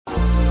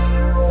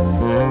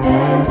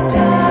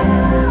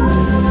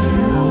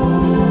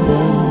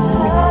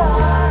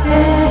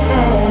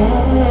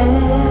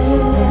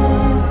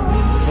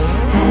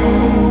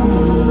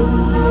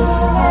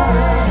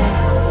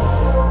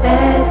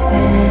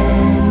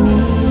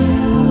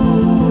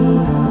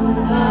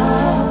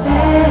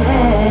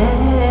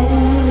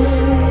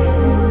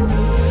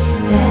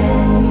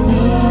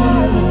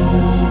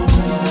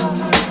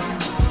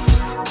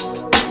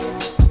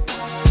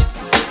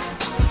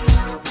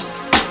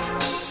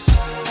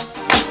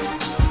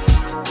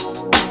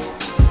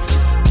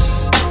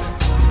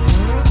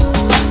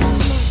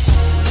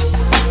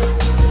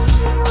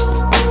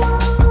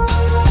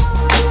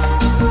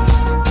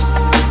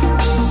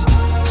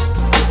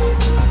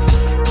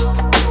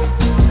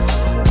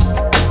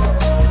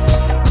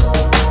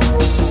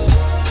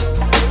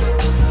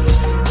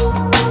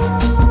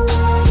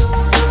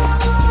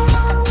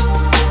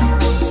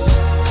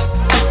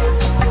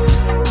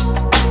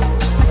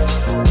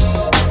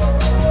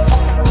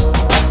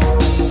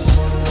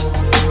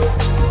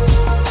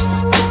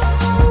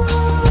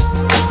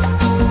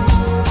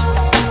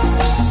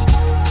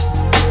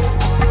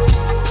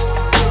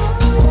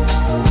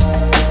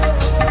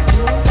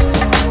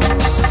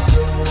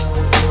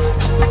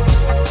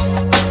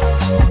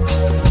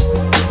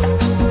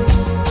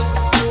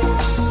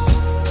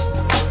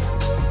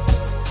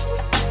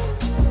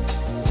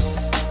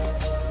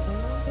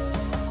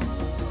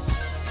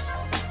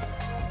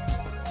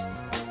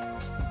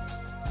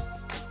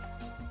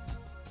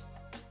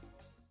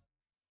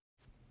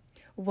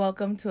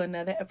Welcome to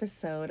another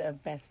episode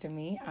of Best of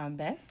Me. I'm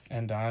Best.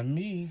 And I'm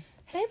me.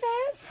 Hey,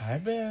 Best. Hi,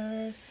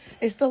 Bess.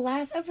 It's the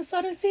last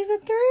episode of season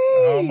 3.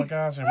 Oh my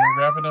gosh, and we're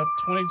wrapping up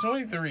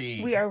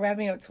 2023. We are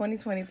wrapping up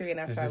 2023,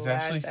 and after This is our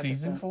actually last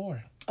season episode.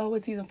 4. Oh,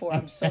 it's season 4.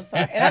 I'm so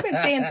sorry. And I've been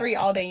saying 3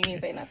 all day. You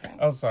didn't say nothing.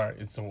 Oh, sorry,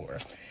 it's 4.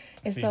 It's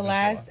Season the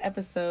last 4.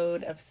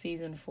 episode of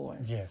season 4.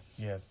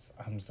 Yes.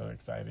 I'm so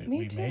excited. Me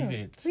we too. made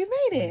it. We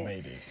made it. We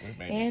made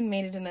it. And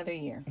made it another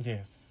year.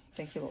 Yes.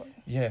 Thank you, Lord.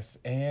 Yes,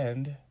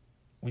 and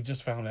we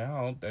just found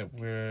out that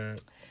we're...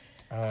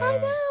 I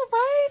know,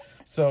 right?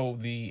 So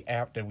the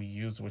app that we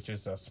use, which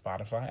is a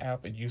Spotify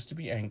app, it used to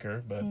be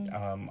Anchor, but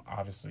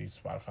obviously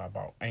Spotify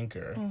bought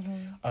Anchor.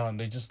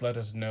 They just let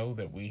us know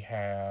that we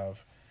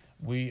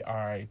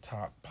are a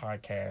top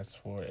podcast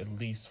for at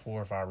least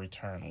 4 of our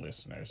return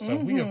listeners. So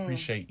we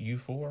appreciate you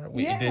for it.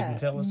 It didn't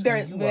tell us who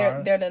you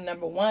are. They're the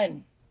number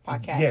 1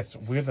 podcast. Yes,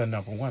 we're the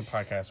number 1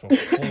 podcast for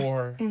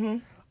 4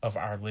 of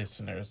our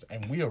listeners,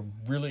 and we are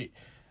really...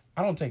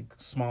 I don't take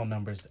small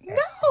numbers at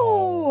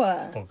all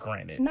for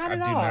granted. Not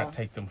at all. I do not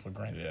take them for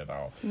granted at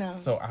all. No.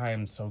 So I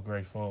am so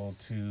grateful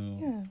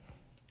to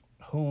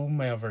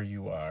whomever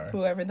you are.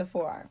 Whoever the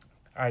 4 are.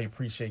 I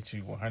appreciate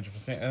you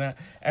 100%. And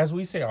as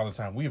we say all the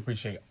time, we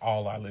appreciate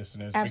all our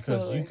listeners.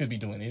 Absolutely. Because you could be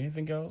doing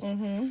anything else,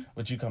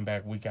 but you come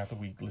back week after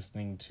week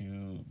listening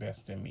to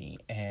Best in Me.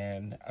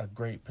 And a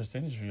great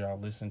percentage of y'all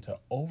listen to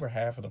over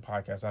half of the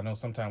podcast. I know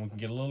sometimes we can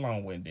get a little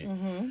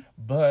long-winded,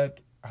 but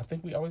I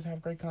think we always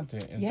have great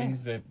content and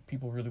things that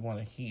people really want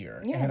to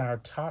hear. Yeah. And our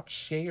top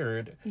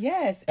shared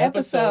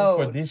episode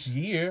for this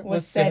year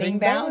was Setting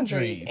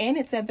Boundaries. And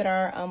it said that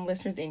our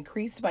listeners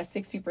increased by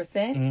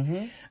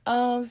 60%.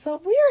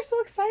 So we are so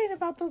excited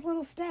about those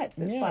little stats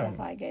that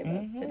Spotify gave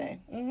us today.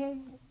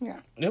 Yeah.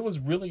 It was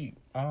really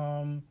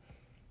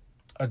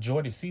a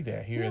joy to see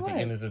that here at the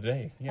end of the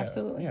day. Yeah.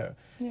 Absolutely. Yeah.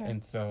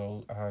 And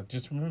so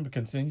just remember,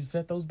 continue to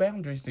set those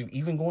boundaries,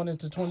 even going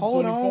into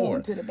 2024. Hold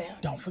on to the boundaries.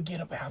 Don't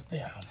forget about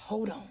them.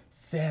 Hold on.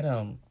 Set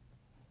them.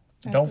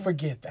 Absolutely. Don't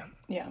forget them.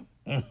 Yeah.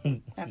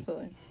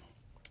 Absolutely.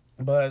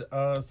 But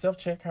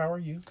self-check, how are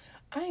you?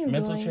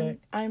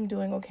 I'm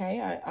doing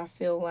okay. I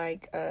feel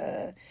like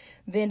the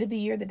end of the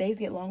year, the days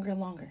get longer and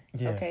longer.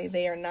 Yes. Okay.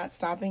 They are not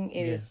stopping.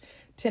 It is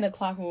 10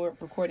 o'clock when we're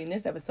recording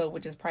this episode,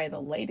 which is probably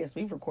the latest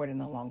we've recorded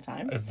in a long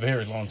time. A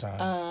very long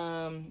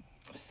time.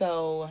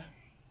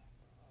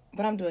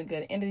 But I'm doing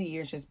good. End of the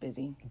year is just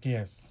busy.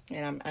 Yes.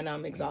 And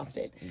I'm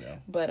exhausted. Yeah.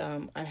 But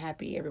I'm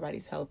happy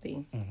everybody's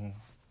healthy.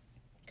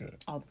 Good.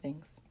 All the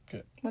things.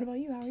 Good. What about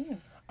you? How are you?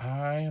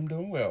 I am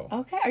doing well.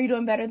 Okay. Are you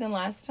doing better than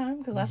last time?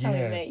 Because last time we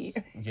met you.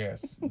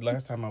 Yes.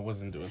 Last time I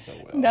wasn't doing so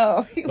well.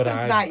 No, it was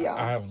not, y'all.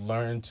 I've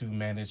learned to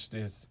manage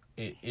this.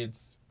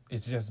 It's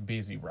just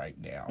busy right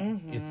now.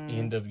 It's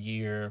end of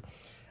year.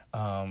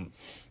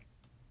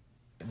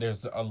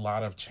 There's a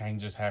lot of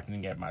changes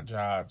happening at my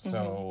job.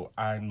 So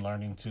I'm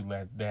learning to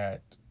let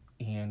that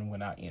in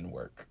when I end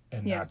work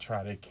and not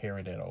try to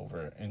carry that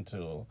over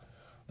into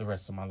the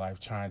rest of my life,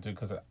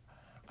 because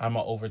I'm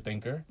an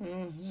overthinker.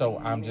 So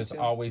I'm just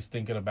always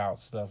thinking about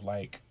stuff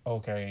like,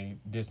 okay,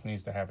 this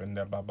needs to happen,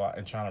 blah, blah, blah,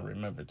 and trying to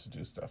remember to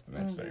do stuff the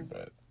next day.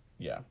 But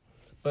yeah.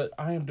 But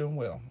I am doing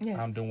well. Yes.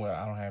 I'm doing well.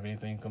 I don't have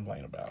anything to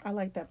complain about. I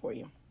like that for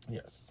you.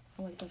 Yes.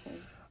 I like that for you.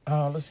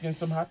 Let's get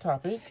some hot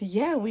topics.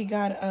 Yeah, we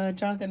got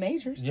Jonathan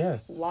Majors.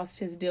 Yes. Lost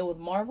his deal with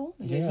Marvel.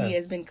 Yes. He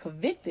has been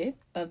convicted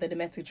of the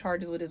domestic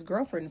charges with his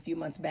girlfriend a few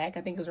months back.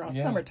 I think it was around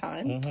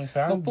summertime.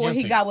 Before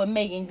he got with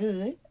Megan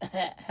Good.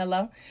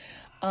 Hello.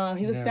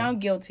 He was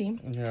found guilty.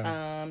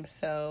 Yeah.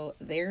 So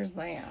there's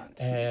that.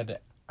 And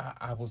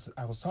I was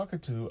talking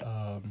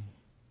to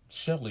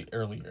Shelly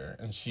earlier,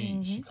 and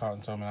she called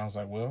and told me, and I was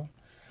like, well,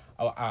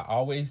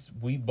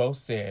 we both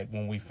said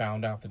when we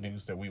found out the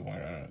news that we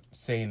weren't going to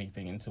say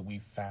anything until we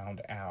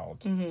found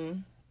out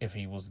if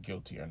he was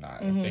guilty or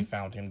not, if they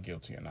found him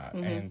guilty or not.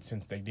 And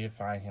since they did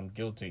find him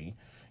guilty,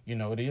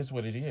 it is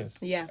what it is.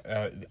 Yeah.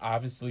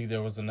 Obviously,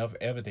 there was enough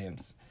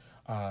evidence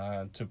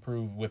to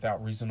prove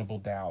without reasonable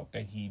doubt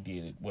that he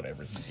did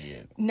whatever he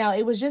did. Now,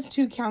 it was just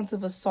 2 counts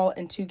of assault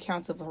and 2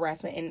 counts of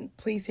harassment. And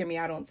please hear me,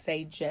 I don't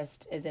say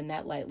just as in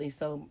that lightly,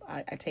 so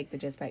I take the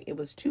just back. It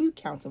was 2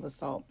 counts of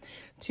assault,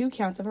 2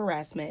 counts of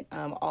harassment.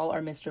 All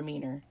are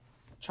misdemeanor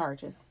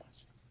charges.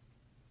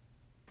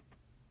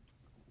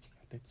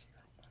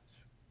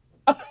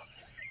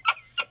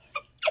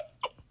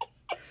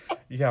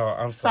 Yo,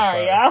 I'm so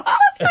sorry, y'all. I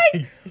was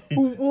like,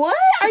 what?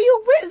 Are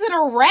you, is it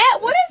a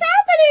rat? What is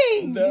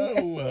happening?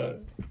 No.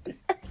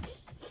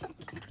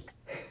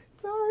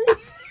 Sorry.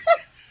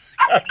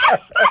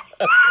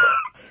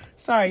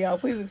 Sorry, y'all.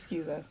 Please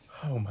excuse us.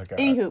 Oh, my God.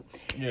 Anywho.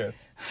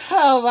 Yes.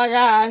 Oh, my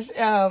gosh.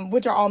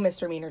 Which are all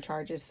misdemeanor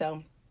charges.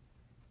 So,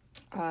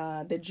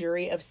 the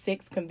jury of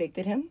 6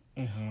 convicted him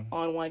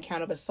on 1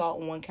 count of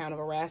assault and 1 count of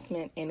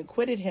harassment and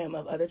acquitted him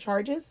of other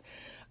charges.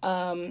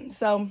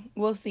 So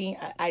we'll see.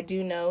 I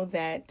do know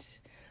that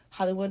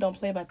Hollywood don't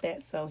play about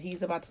that. So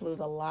he's about to lose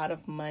a lot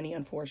of money,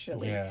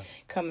 unfortunately,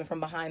 coming from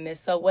behind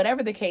this. So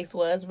whatever the case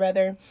was,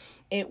 whether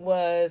it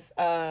was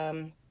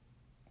a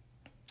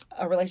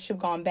relationship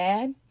gone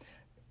bad,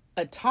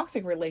 a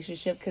toxic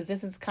relationship, because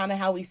this is kind of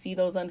how we see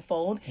those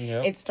unfold.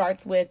 Yep. It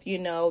starts with,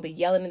 the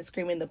yelling and the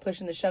screaming, the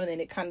pushing, the shoving,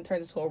 and it kind of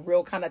turns into a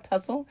real kind of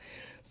tussle.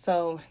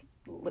 So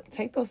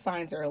take those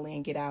signs early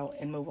and get out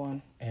and move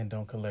on. And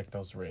don't collect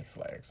those red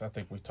flags. I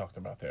think we talked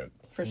about that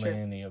for sure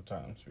many of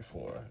times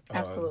before.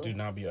 Absolutely. Do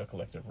not be a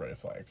collector of red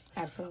flags.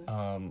 Absolutely.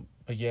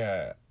 But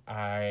yeah,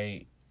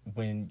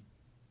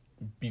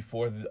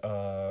 before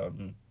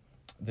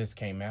this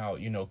came out,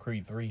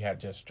 Creed 3 had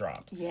just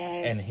dropped.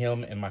 Yes. And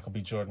him and Michael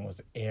B. Jordan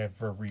was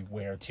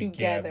everywhere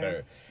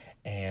together.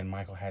 And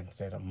Michael hadn't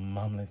said a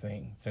mumbling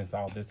thing since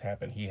all this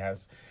happened. He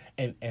has,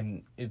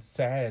 and it's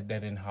sad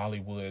that in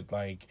Hollywood,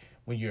 like,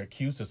 when you're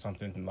accused of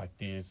something like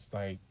this,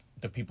 like,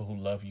 the people who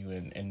love you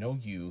and know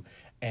you,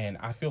 and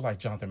I feel like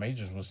Jonathan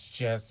Majors was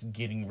just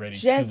getting ready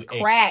to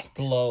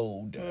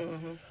explode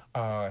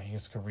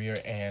his career,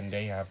 and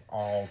they have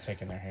all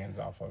taken their hands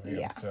off of him.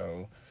 Yeah.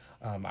 So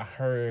I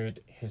heard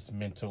his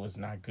mental is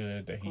not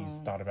good, that he's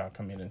thought about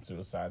committing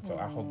suicide, so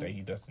I hope that he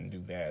doesn't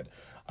do that.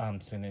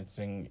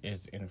 Sentencing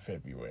is in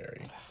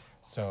February.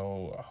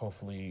 So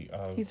hopefully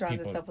he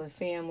surrounds himself with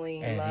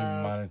family and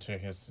love.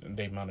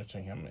 They monitor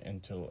him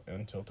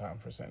until time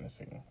for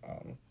sentencing.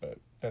 But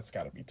that's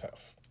got to be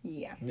tough.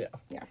 Yeah.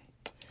 Yeah.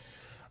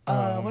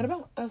 What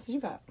about else you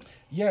got?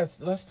 Yes,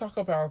 let's talk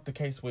about the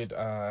case with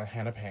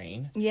Hannah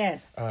Payne.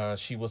 Yes.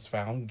 She was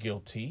found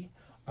guilty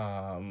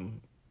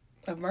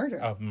of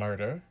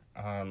murder.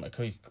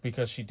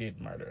 Because she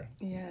did murder.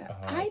 Yeah,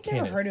 I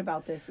never heard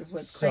about this. Is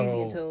what's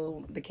crazy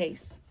until the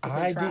case is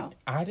in trial.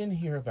 I didn't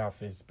hear about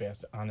this,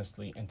 Bess,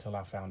 honestly, until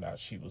I found out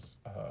she was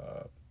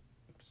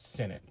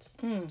sentenced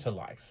to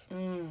life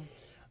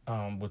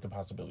with the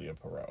possibility of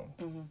parole.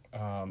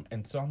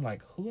 And so I'm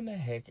like, who in the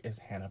heck is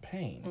Hannah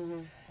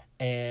Payne?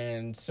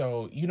 And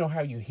so, you know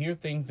how you hear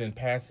things in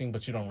passing,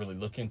 but you don't really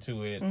look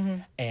into it.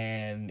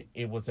 And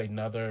it was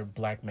another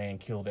black man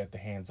killed at the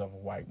hands of a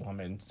white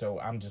woman. So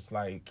I'm just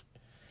like,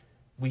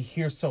 we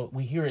hear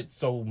it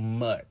so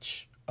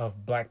much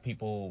of black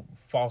people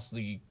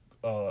falsely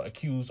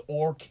accused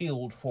or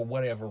killed for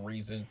whatever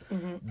reason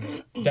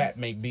that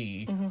may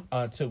be,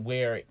 to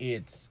where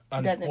it's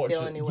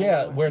unfortunate.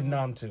 Yeah, we're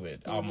numb to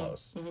it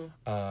almost.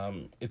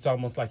 It's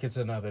almost like it's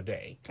another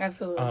day.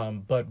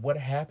 Absolutely. But what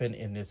happened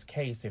in this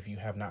case, if you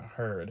have not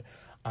heard,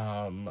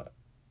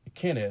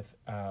 Kenneth,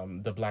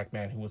 the black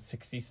man who was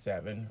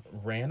 67,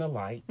 ran a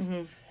light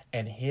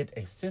and hit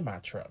a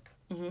semi-truck.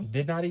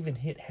 Did not even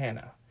hit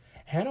Hannah.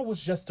 Hannah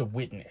was just a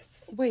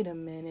witness. Wait a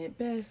minute,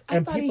 Bess. I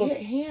thought he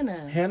hit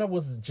Hannah. Hannah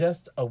was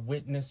just a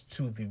witness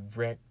to the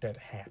wreck that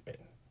happened.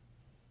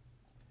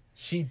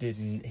 He did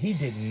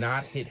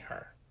not hit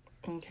her.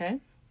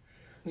 Okay.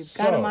 We've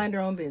got to mind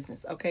our own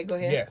business. Okay, go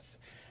ahead. Yes.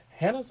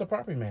 Hannah's a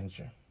property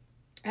manager.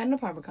 At an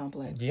apartment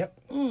complex. Yep.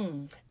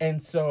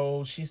 And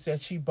so she said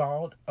she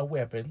bought a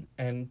weapon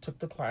and took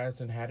the class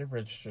and had it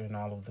registered and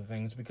all of the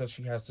things because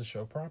she has to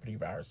show property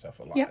by herself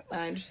a lot. Yep,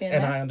 I understand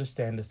and that. I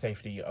understand the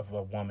safety of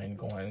a woman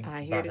going I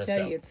by hear to herself.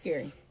 tell you, it's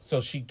scary.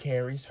 So she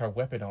carries her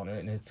weapon on her,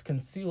 and it's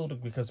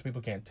concealed because people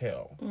can't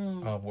tell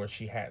where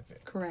she has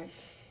it. Correct.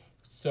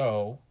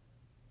 So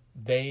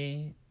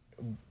the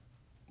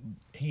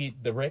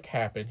wreck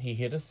happened. He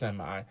hit a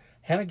semi.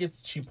 Hannah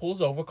she pulls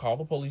over, call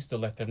the police to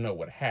let them know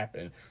what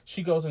happened.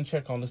 She goes and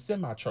check on the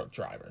semi truck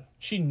driver.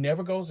 She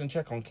never goes and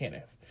check on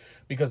Kenneth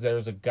because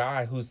there's a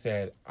guy who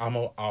said, I'm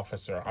an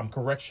officer, I'm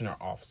correctional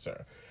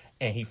officer.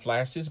 And he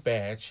flashed his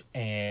badge,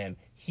 and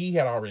he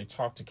had already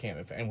talked to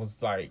Kenneth and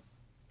was like,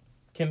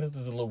 Kenneth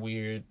is a little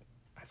weird.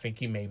 I think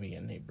he may be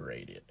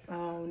inebriated.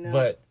 Oh, no.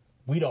 But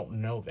we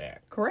don't know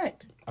that.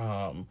 Correct.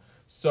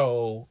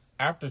 So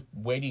after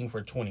waiting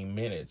for 20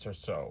 minutes or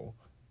so,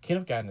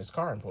 Kenneth got in his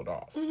car and pulled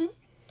off.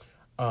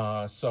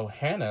 So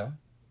Hannah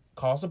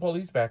calls the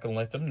police back and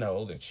let them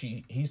know that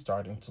he's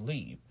starting to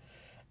leave.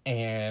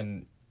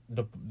 And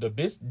the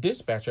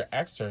dispatcher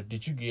asked her,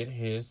 did you get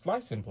his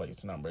license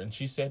plate number? And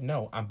she said,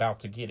 no, I'm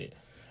about to get it.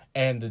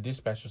 And the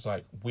dispatcher's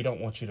like, we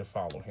don't want you to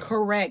follow him.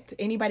 Correct.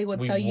 Anybody will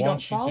tell you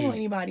don't follow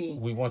anybody.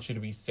 We want you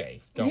to be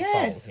safe. Don't follow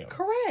him. Yes,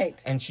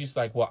 correct. And she's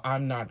like, well,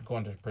 I'm not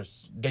going to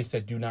pursue. They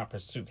said, do not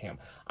pursue him.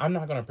 I'm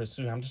not going to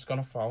pursue him. I'm just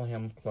going to follow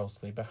him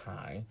closely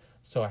behind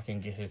so I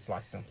can get his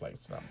license plate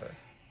number.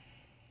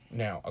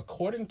 Now,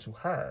 according to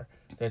her,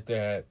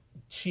 that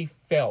she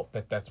felt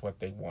that that's what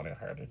they wanted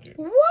her to do.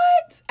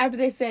 What? After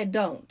they said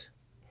don't.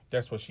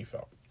 That's what she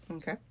felt.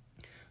 Okay.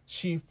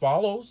 She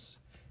follows,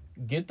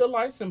 get the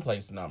license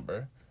plate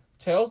number,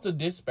 tells the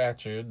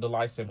dispatcher the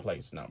license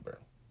plate number.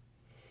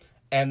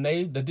 And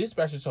the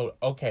dispatcher told,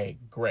 okay,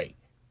 great.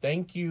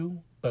 Thank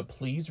you, but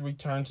please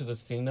return to the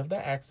scene of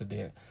the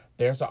accident.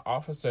 There's an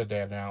officer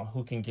there now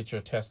who can get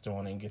your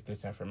testimony and get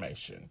this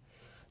information.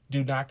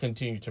 Do not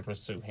continue to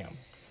pursue him.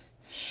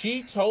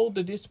 She told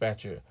the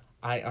dispatcher,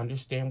 I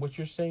understand what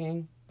you're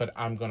saying, but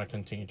I'm going to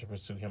continue to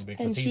pursue him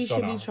because he's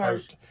going to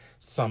hurt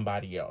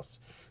somebody else.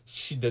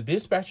 The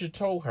dispatcher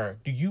told her,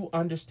 do you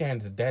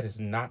understand that is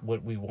not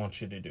what we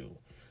want you to do?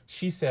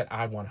 She said,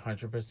 I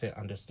 100%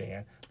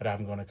 understand, but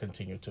I'm going to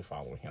continue to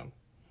follow him.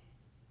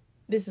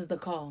 This is the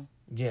call.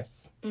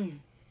 Yes.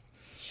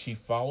 She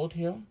followed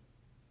him.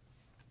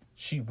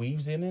 She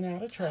weaves in and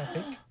out of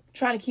traffic.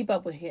 Trying to keep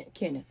up with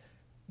Kenneth.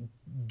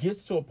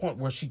 Gets to a point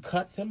where she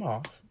cuts him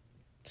off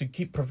to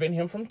prevent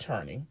him from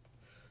turning.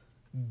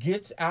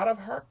 Gets out of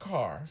her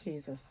car.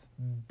 Jesus.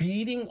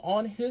 Beating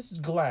on his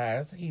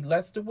glass. He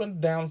lets the window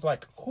down. Is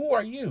like, who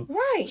are you?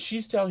 Right.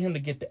 She's telling him to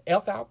get the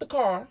F out the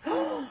car.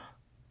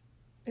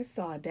 It's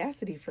the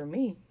audacity for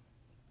me.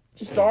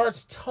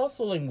 Starts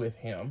tussling with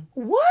him.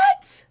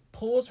 What?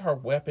 Pulls her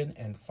weapon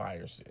and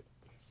fires it.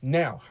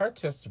 Now, her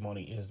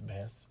testimony is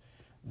best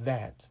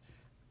that,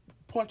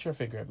 point your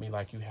finger at me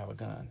like you have a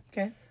gun.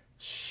 Okay.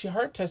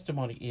 Her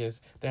testimony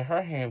is that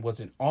her hand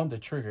wasn't on the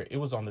trigger. It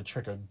was on the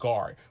trigger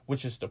guard,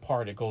 which is the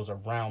part that goes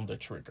around the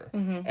trigger.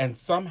 Mm-hmm. And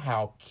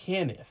somehow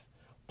Kenneth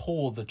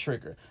pulled the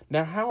trigger.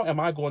 Now, how am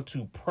I going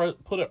to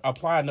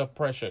apply enough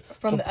pressure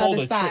from to the pull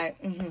other the side?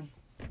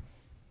 Mm-hmm.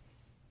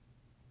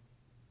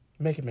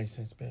 Make it make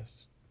sense,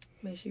 Bess.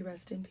 May she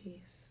rest in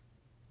peace.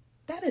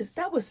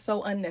 That was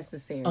so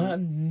unnecessary.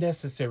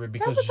 Unnecessary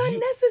because that was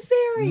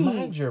unnecessary.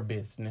 Mind your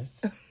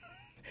business.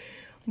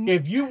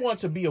 If you want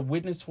to be a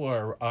witness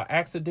for an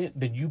accident,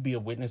 then you be a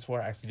witness for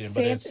an accident.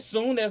 But as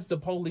soon as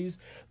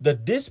the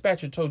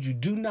dispatcher told you,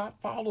 do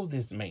not follow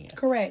this man.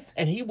 Correct.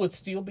 And he would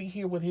still be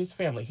here with his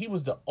family. He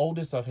was the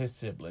oldest of his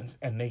siblings,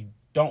 and they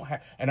don't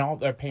have, and all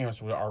their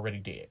parents were already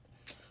dead.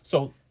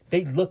 So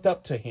they looked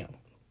up to him.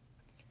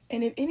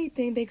 And if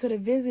anything, they could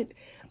have visited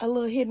a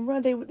little hit and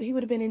run. He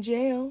would have been in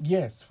jail.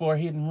 Yes, for a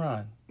hit and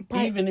run,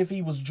 even if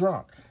he was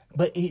drunk.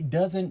 But it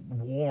doesn't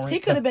warrant. He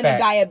could have been a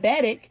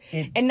diabetic,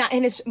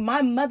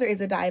 my mother is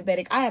a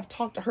diabetic. I have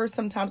talked to her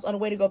sometimes on the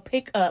way to go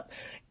pick up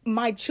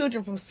my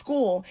children from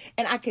school,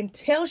 and I can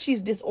tell she's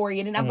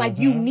disoriented. I'm like,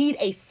 you need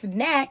a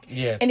snack,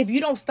 yes. And if you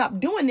don't stop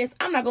doing this,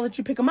 I'm not gonna let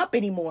you pick them up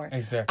anymore.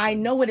 Exactly. I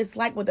know what it's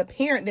like with a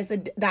parent that's a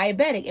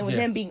diabetic, and with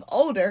him being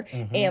older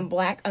and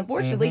black.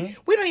 Unfortunately,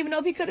 we don't even know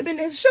if he could have been.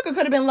 His sugar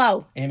could have been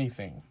low.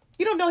 Anything.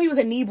 You don't know he was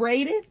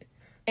inebriated,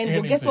 and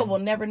well, guess what? We'll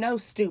never know.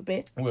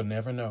 Stupid. We'll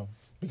never know.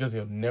 Because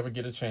he'll never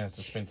get a chance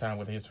to spend time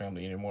with his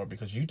family anymore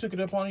because you took it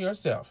upon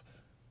yourself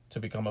to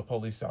become a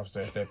police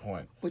officer at that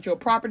point. With your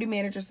property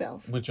manager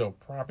self. With your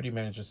property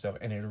manager self.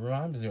 And it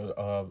reminds me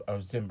of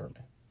Zimmerman,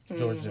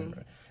 George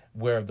Zimmerman,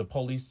 where the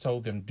police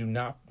told them, do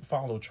not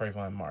follow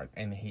Trayvon Martin.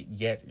 And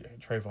yet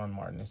Trayvon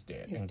Martin is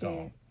dead and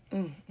gone.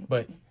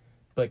 Mm-hmm.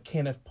 But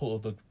Kenneth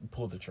pulled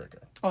the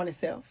trigger. On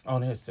himself.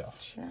 On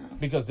himself. Sure.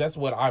 Because that's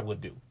what I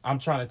would do. I'm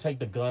trying to take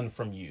the gun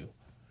from you.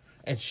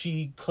 And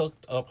she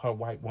cooked up her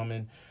white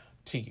woman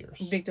tears.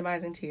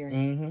 Victimizing tears.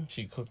 Mm-hmm.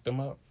 She cooked them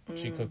up.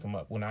 She cooked them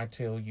up. When I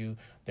tell you,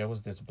 there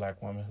was this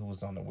black woman who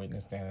was on the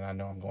witness stand, and I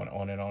know I'm going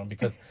on and on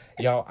because,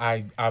 y'all,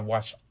 I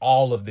watched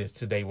all of this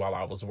today while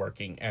I was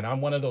working, and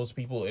I'm one of those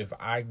people, if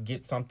I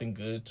get something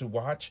good to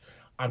watch,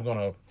 I'm going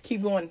to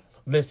keep going.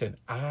 Listen,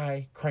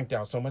 I cranked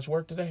out so much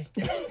work today.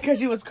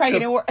 Because you was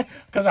cranking and work.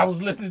 Because I was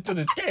listening to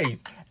this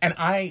case.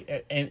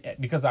 And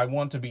because I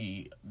want to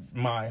be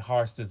my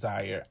heart's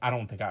desire, I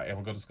don't think I'll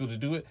ever go to school to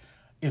do it,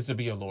 is to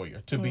be a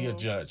lawyer, to be a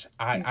judge.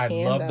 I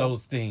love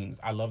those things.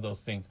 I love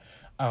those things.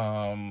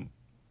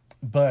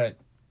 But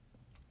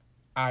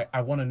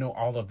I want to know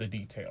all of the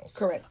details.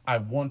 Correct. I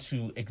want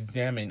to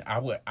examine.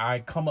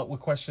 I come up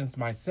with questions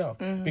myself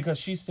because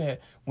she said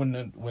when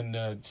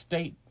the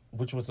state,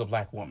 which was a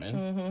black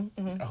woman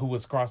who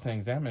was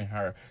cross-examining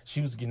her,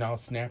 she was getting all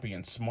snappy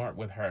and smart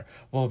with her.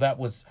 Well,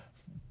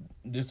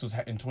 this was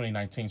in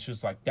 2019. She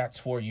was like, that's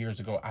 4 years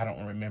ago. I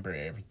don't remember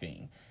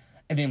everything.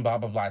 And then blah,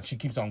 blah, blah. She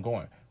keeps on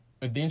going.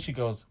 But then she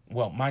goes,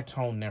 well, my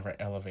tone never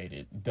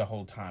elevated the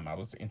whole time I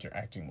was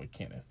interacting with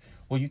Kenneth.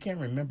 Well, you can't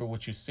remember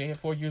what you said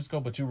 4 years ago,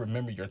 but you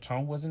remember your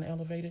tone wasn't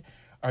elevated?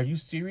 Are you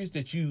serious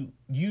that you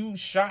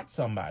shot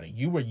somebody?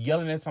 You were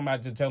yelling at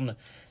somebody to tell them.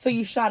 So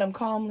you shot him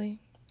calmly?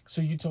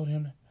 So you told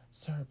him,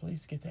 sir,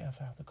 please get the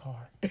F out of the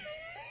car.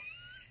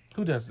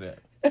 Who does that?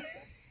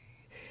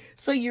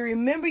 So you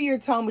remember your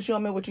tone, but you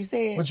don't remember what you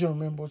said? But you don't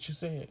remember what you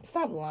said.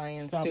 Stop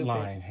lying, Stop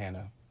lying,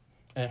 Hannah.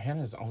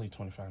 Hannah is only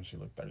 25 and she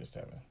looked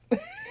 37.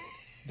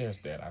 There's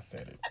that. I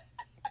said it.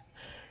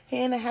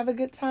 Hannah, have a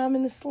good time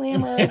in the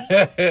slammer.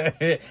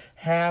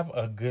 Have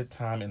a good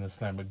time in the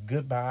slammer.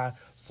 Goodbye,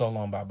 so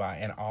long, bye-bye.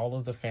 And all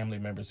of the family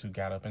members who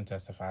got up and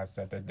testified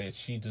said that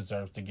she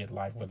deserves to get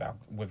life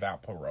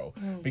without parole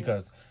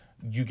because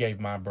you gave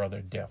my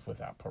brother death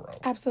without parole.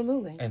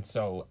 Absolutely. And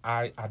so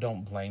I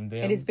don't blame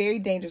them. It is very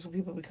dangerous when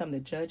people become the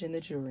judge and the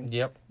jury.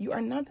 Yep. You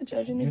are not the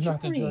judge and the jury. You're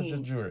not the judge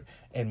and jury.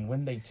 And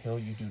when they tell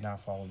you do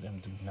not follow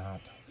them, do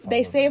not follow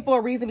They say them. it for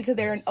a reason because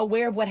they're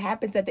aware of what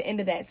happens at the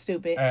end of that,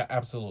 stupid.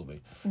 Absolutely.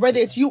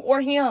 Whether it's you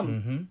or him.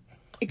 Mm-hmm.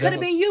 It could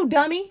have been you,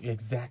 dummy.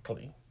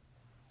 Exactly.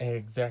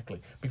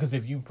 Because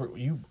if you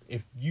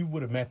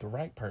would have met the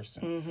right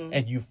person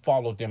and you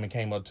followed them and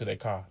came up to their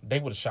car, they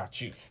would have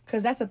shot you.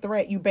 Because that's a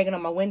threat. You banging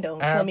on my window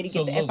and telling me to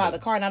get the F out of the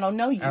car and I don't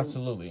know you.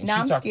 Absolutely.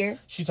 Now I'm scared.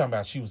 She's talking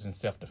about she was in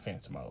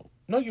self-defense mode.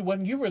 No, you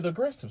wasn't. You were the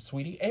aggressor,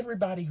 sweetie.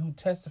 Everybody who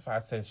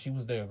testified says she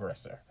was the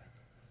aggressor.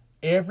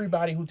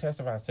 Everybody who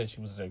testified said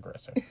she was the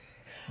aggressor.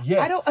 Yes.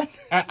 I don't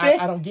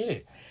understand. I don't get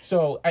it.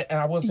 So, and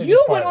I will say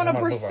you went on a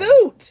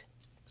pursuit.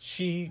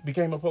 she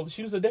became a police.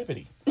 She was a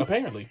deputy,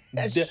 apparently.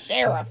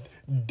 Sheriff.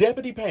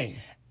 Deputy Payne.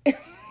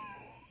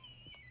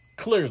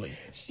 Clearly.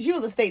 She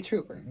was a state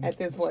trooper at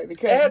this point.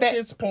 Because at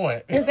this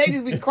point. Because they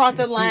just be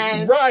crossing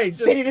lines. Right.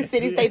 City to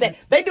city, state.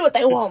 They do what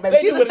they want, baby.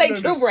 She's a state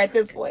trooper at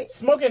this point.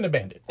 Smoking the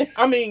Bandit.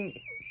 I mean,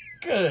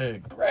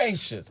 good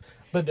gracious.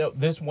 But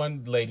this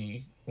one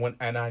lady,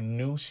 and I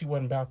knew she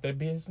wasn't about that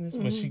business,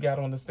 when she got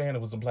on the stand, it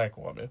was a black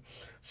woman.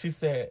 She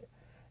said,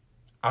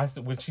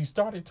 when she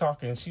started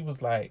talking, she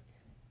was like,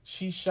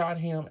 she shot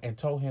him and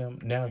told him,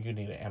 now you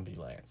need an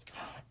ambulance.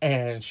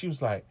 And she was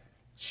like,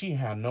 she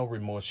had no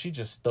remorse. She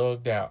just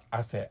thugged out.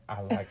 I said, I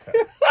like her.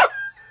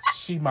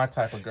 She my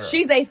type of girl.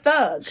 She's a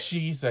thug.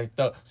 She's a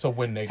thug. So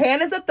when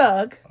Hannah's a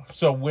thug.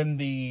 So when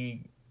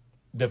the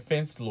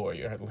defense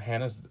lawyer,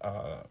 Hannah's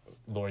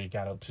lawyer,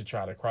 got up to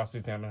try to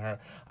cross-examine her,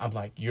 I'm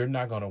like, you're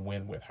not going to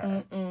win with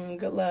her.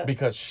 Good luck.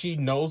 Because she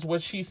knows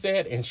what she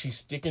said and she's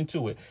sticking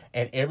to it.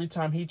 And every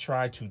time he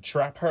tried to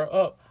trap her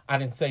up, I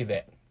didn't say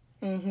that.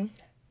 Mm-hmm.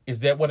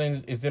 Is that what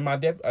is in my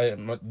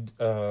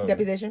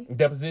deposition?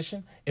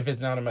 Deposition? If it's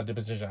not in my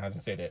deposition, I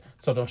didn't say that.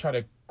 So don't try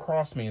to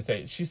cross me and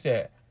say, she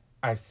said,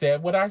 I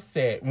said what I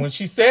said. When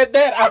she said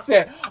that, I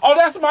said, oh,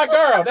 that's my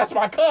girl. That's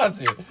my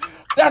cousin.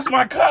 That's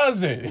my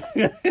cousin.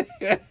 Hey,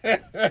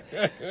 girl.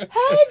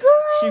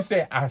 She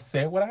said, I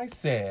said what I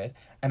said,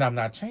 and I'm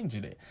not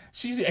changing it.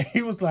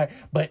 He was like,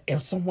 but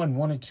if someone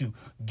wanted to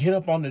get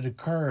up onto the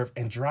curve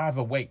and drive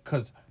away,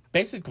 because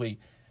basically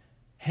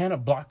Hannah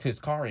blocked his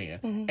car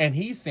in, and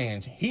he's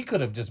saying he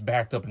could have just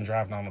backed up and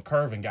driven on the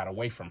curve and got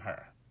away from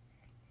her.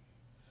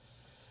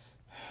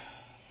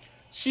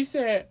 She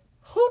said,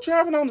 who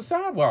driving on the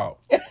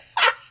sidewalk?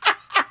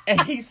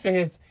 And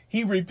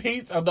he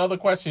repeats another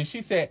question.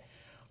 She said,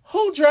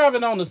 who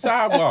driving on the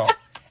sidewalk?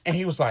 And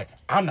he was like,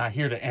 I'm not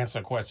here to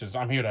answer questions.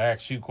 I'm here to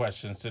ask you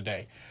questions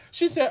today.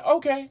 She said,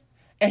 okay.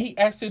 And he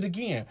asked it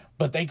again,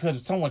 but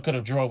someone could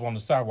have drove on the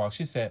sidewalk.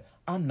 She said,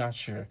 I'm not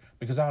sure,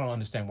 because I don't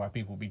understand why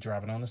people be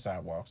driving on the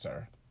sidewalk,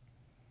 sir.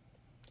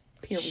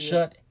 Period.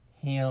 Shut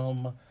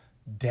him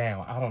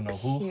down. I don't know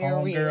who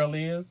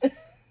homegirl is,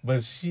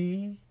 but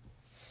she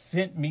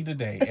sent me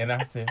today, and I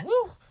said,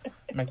 whoo,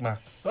 make my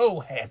soul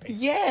happy.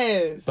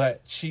 Yes.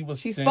 But she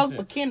spoke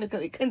for Kenneth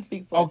because he couldn't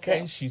speak for herself.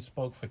 Okay, she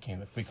spoke for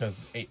Kenneth because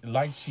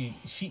she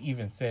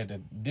even said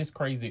that this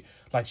crazy,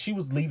 like she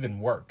was leaving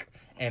work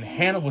and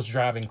Hannah was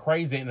driving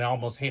crazy and it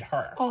almost hit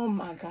her. Oh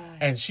my God.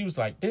 And she was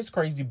like, this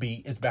crazy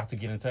bee is about to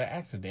get into an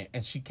accident.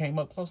 And she came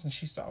up close and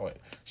she saw it.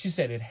 She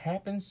said it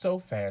happened so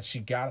fast.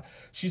 She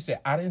said,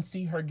 I didn't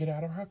see her get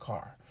out of her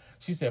car.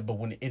 She said, but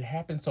when it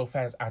happened so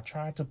fast, I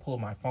tried to pull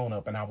my phone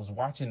up and I was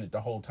watching it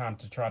the whole time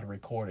to try to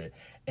record it.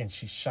 And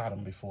she shot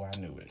him before I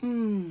knew it.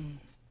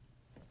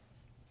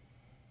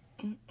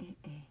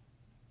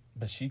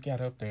 But she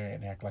got up there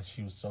and acted like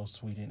she was so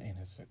sweet and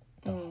innocent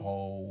the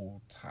whole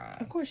time.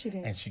 Of course she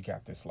did. And she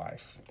got this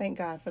life. Thank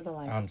God for the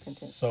life. I'm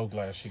so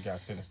glad she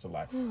got sentenced to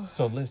life.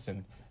 So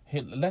listen,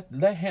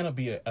 let Hannah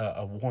be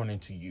a warning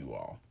to you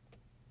all.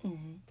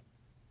 Mm-hmm.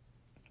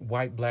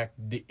 White, black,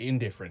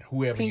 indifferent,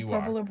 whoever Pink, you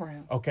are. purple, or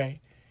brown.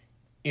 Okay?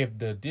 If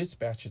the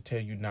dispatcher tell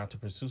you not to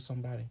pursue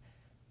somebody,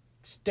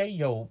 stay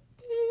your...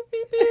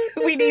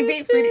 We need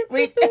beef.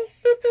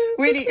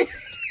 We need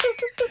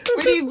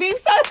beef,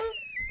 son.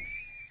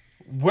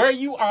 Where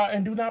you are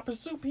and do not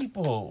pursue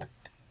people.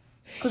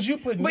 Because you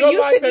putting your life at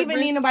risk. But you shouldn't even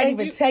need nobody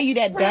to tell you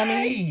that,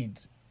 dummy.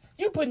 Right.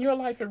 You putting your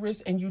life at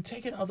risk and you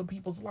taking other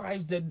people's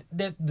lives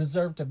that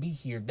deserve to be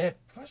here. That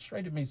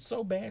frustrated me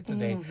so bad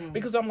today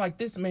because I'm like,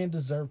 this man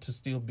deserved to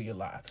still be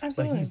alive.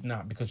 Absolutely. But he's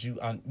not because you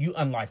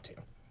unlifed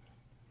him.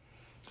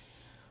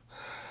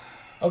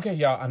 Okay,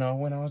 y'all, I know I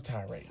went on a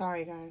tirade.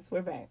 Sorry, guys.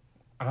 We're back.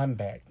 I'm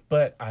back.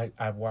 But I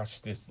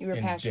watched this you were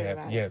in passionate depth.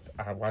 about it. Yes,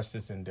 I watched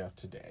this in depth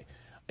today.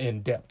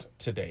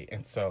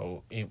 And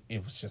so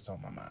it was just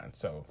on my mind.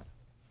 So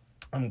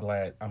I'm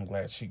glad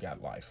she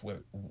got life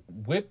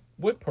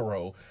with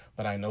parole,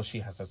 but I know she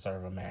has to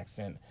serve a max,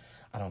 and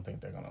I don't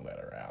think they're gonna let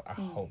her out. I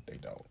hope they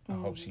don't. I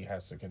hope she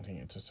has to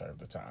continue to serve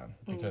the time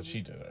because she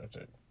deserves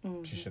it.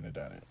 She shouldn't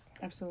have done it.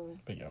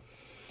 Absolutely. But yeah.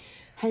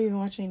 Have you been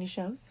watching any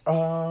shows?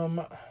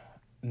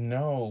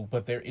 No,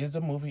 but there is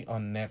a movie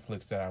on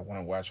Netflix that I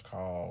want to watch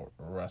called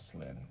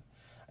Rustling.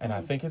 And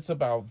I think it's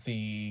about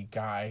the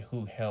guy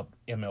who helped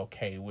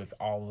MLK with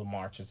all the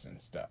marches and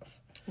stuff.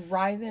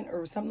 Rising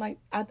or something like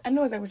I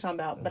know exactly what you're talking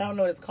about, but I don't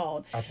know what it's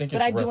called. I think but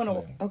it's I do Rustling.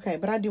 want to. Okay,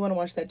 but I do want to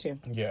watch that too.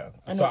 Yeah,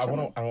 so I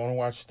want to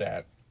watch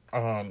that.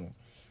 Have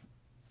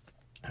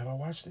I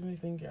watched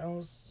anything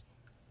else?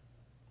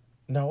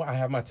 No, I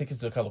have my tickets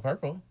to Color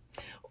Purple.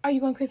 Are you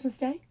going Christmas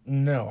Day?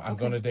 No, I'm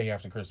going the day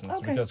after Christmas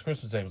because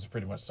Christmas Day was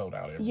pretty much sold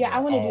out everywhere. Yeah, I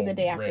want to do the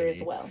day after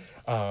as well.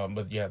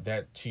 But yeah,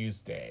 that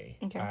Tuesday,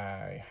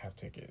 I have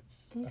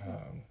tickets. Okay.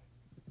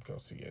 Go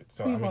see it.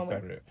 So I'm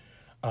excited.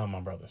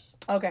 My brothers.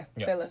 Okay,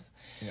 say less.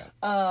 Yeah.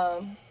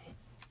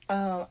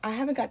 I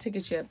haven't got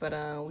tickets yet, but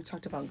we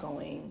talked about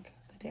going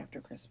the day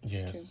after Christmas,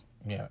 yes. too.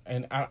 Yeah.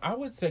 And I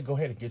would say go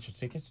ahead and get your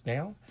tickets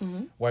now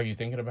while you're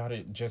thinking about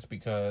it, just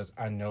because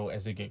I know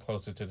as they get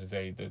closer to the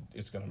day that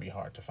it's going to be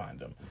hard to find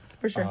them.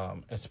 For sure.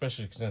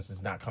 Especially since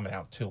it's not coming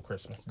out till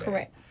Christmas Day.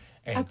 Correct.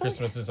 And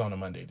Christmas is on a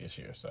Monday this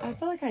year, so. I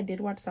feel like I did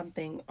watch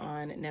something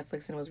on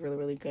Netflix and it was really,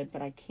 really good,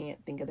 but I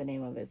can't think of the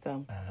name of it,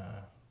 so.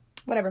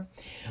 Whatever.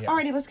 Yeah.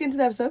 Alrighty, let's get into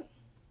the episode.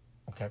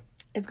 Okay.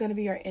 It's going to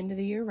be our end of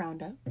the year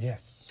roundup.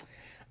 Yes.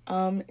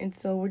 And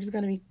so we're just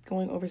going to be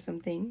going over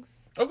some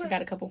things. Okay. I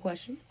got a couple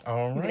questions.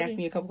 All right. You can ask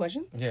me a couple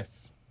questions?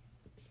 Yes.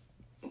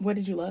 What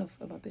did you love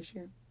about this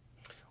year?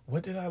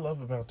 What did I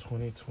love about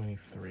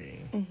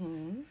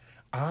 2023?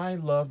 I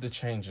love the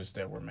changes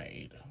that were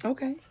made.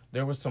 Okay.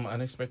 There were some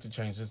unexpected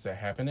changes that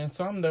happened and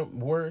some that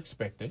were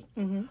expected.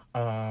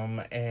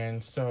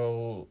 And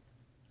so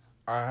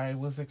I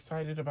was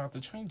excited about the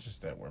changes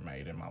that were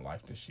made in my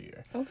life this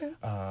year. Okay.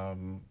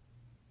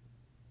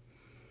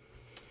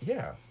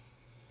 Yeah.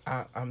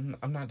 I'm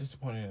not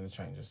disappointed in the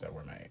changes that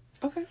were made.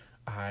 Okay.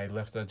 I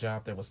left a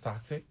job that was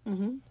toxic.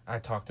 I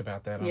talked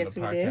about that on Yes,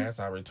 the podcast.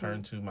 I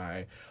returned to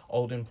my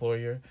old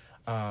employer,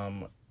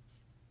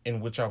 in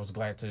which I was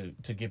glad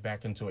to get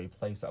back into a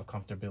place of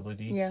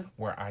comfortability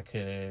where I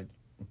could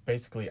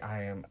basically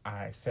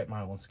I set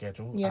my own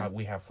schedule.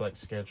 We have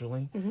flex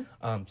scheduling.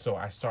 So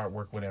I start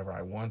work whenever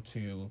I want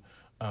to,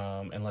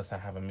 unless I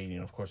have a meeting.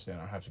 Of course, then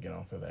I'll have to get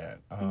on for that.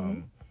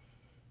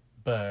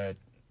 But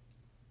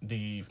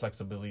the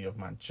flexibility of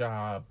my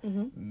job,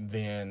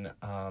 then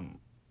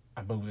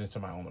I moved into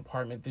my own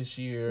apartment this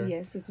year.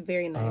 Yes, it's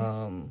very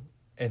nice.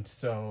 And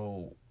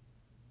so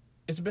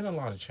it's been a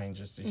lot of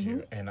changes this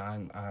year, and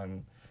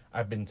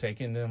I've been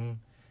taking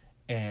them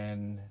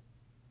and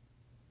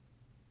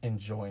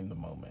enjoying the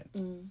moment.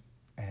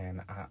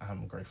 And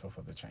I'm grateful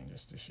for the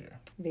changes this year.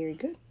 Very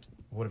good.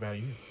 What about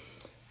you?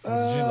 What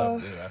did you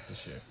love about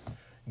this year?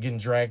 Getting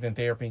dragged in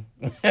therapy?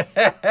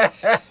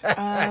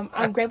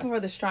 I'm grateful for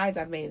the strides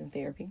I've made in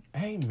therapy.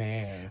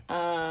 Amen.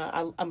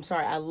 I'm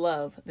sorry. I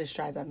love the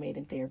strides I've made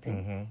in therapy.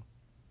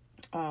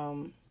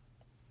 I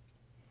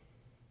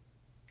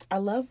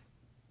love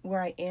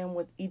where I am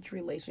with each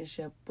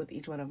relationship with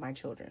each one of my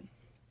children.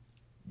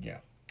 Yeah.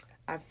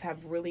 I've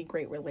had really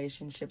great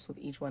relationships with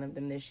each one of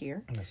them this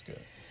year. That's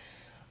good.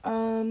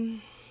 I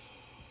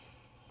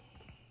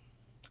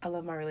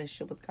love my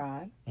relationship with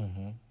God.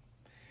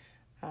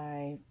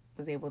 I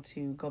was able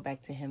to go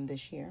back to him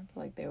this year. I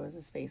feel like there was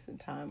a space and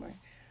time where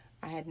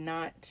I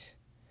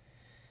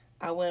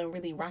wasn't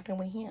really rocking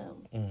with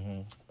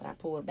him. But I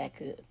pulled it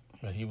back up.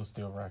 But he was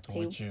still rocking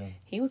with you.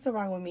 He was still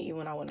rocking with me even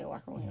when I wasn't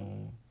rocking with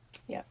him.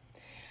 Yeah.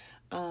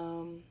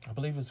 I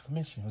believe it was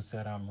Commission who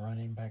said, "I'm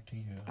running back to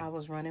you." I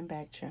was running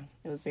back to you.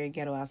 It was very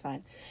ghetto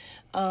outside.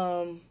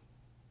 And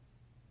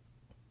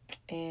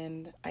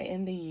I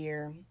end the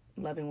year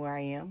loving where I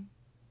am.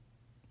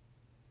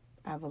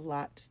 I have a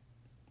lot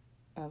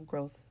of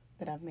growth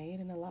that I've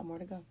made and a lot more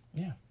to go.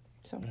 Yeah.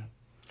 So. Yeah.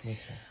 Me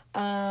too.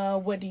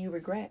 What do you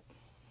regret?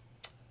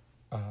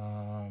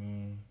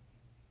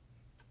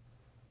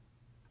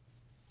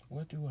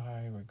 What do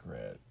I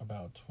regret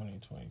about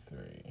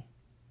 2023?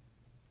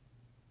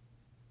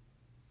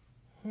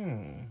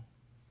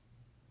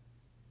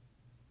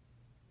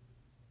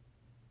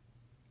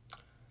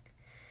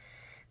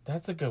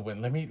 That's a good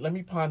one. Let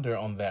me ponder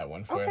on that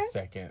one for a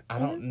second. I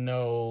don't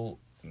know.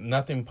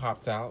 Nothing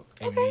pops out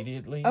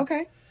immediately.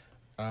 Okay.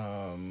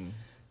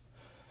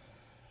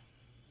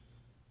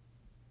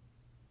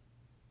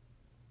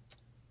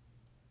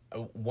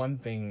 One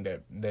thing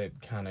that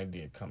kind of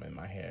did come in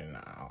my head, and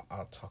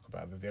I'll talk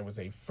about it. There was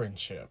a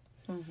friendship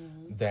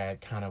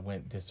that kind of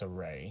went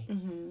disarray.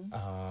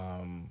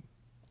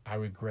 I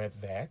regret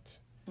that.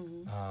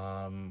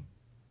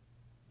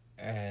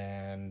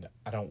 And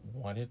I don't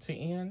want it to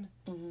end.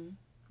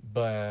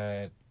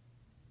 But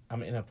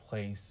I'm in a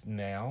place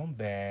now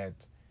that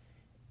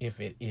if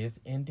it is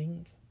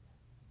ending,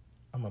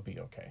 I'm going to be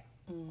okay.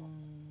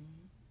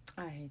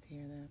 I hate to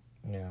hear that.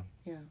 Yeah.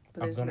 Yeah.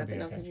 But there's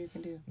nothing else that you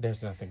can do.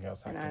 There's nothing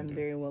else I can do. And I'm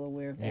very well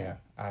aware of that. Yeah.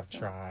 I've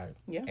tried.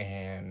 Yeah.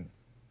 And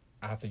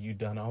after you've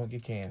done all you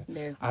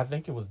can, I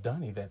think it was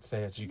Dunny that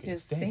says you can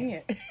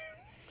stand.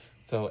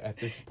 So at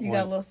this point, you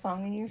got a little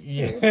song in your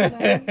spirit.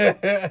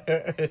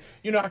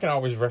 Yeah. I can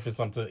always reference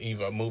something to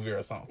either a movie or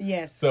a song.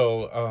 Yes.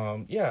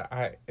 So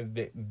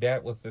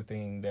that was the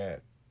thing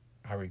that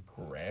I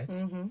regret.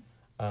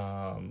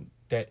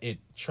 That it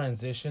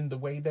transitioned the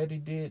way that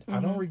it did. I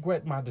don't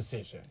regret my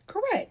decision.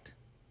 Correct.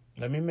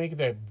 Let me make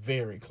that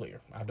very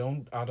clear. I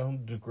don't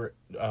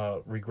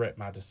regret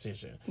my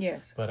decision.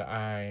 Yes. But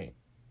I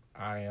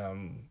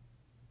am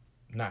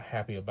not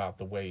happy about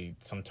the way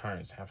some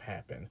turns have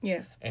happened.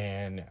 Yes.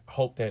 And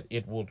hope that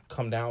it will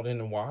come down in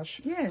the wash.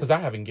 Yes. Because I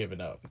haven't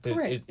given up.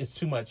 Correct. It's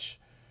too much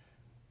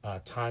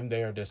time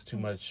there. There's too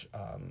much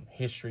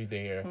history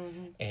there.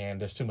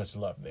 And there's too much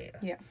love there.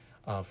 Yeah.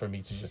 For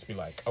me to just be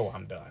like, oh,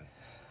 I'm done.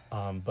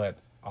 But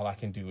all I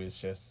can do is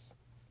just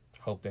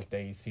hope that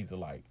they see the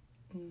light.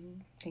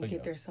 And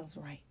get themselves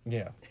right.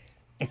 Yeah.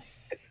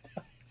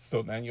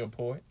 So now you're a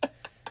poet?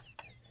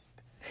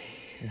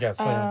 You got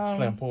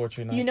slam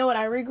poetry night? You know what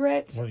I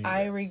regret? What do you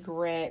I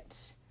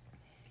regret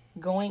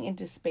going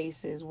into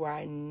spaces where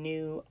I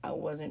knew I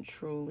wasn't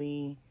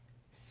truly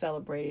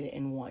celebrated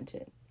and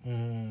wanted.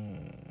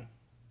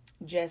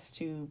 Just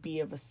to be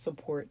of a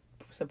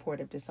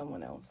supportive to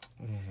someone else.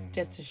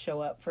 Just to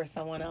show up for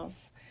someone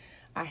else.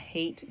 I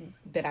hate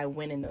that I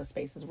went in those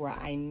spaces where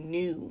I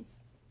knew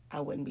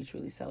I wouldn't be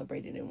truly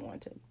celebrated and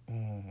wanted.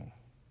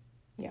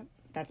 Yeah,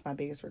 that's my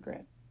biggest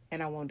regret.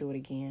 And I won't do it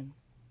again.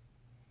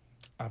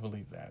 I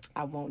believe that.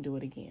 I won't do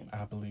it again.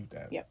 I believe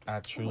that. Yep. I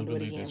truly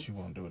believe that you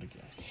won't do it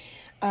again.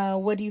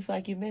 What do you feel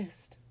like you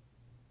missed?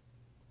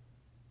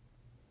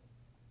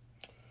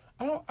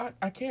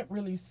 I can't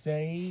really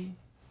say.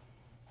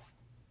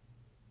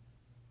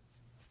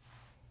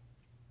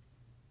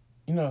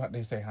 You know how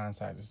they say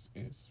hindsight is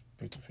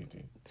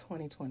 50-50.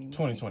 2020.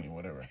 2020,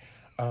 whatever.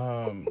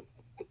 I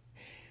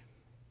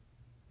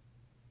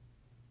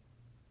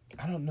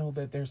don't know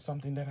that there's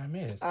something that I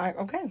missed.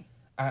 Okay.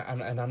 I'm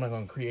not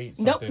going to create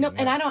something. Nope.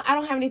 And I don't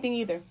have anything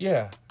either.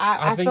 Yeah.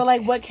 I feel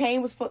like what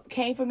came for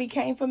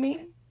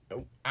me.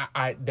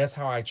 That's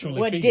how I truly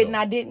feel. What didn't,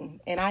 I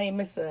didn't. And I didn't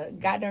miss a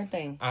goddamn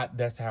thing.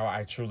 That's how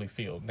I truly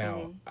feel.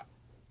 Now,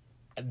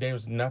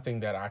 there's nothing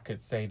that I could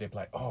say that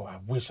like, oh, I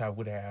wish I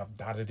would have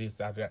dotted this,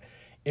 dotted that.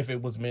 If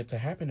it was meant to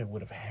happen, it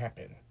would have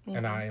happened.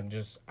 And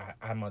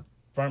I'm a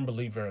firm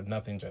believer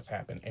nothing just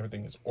happened.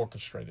 Everything is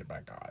orchestrated by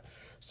God.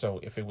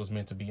 So if it was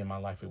meant to be in my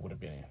life, it would have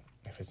been.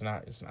 If it's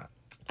not, it's not.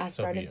 I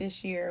started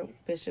this year,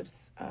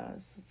 Bishop's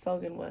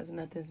slogan was,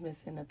 nothing's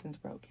missing, nothing's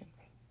broken.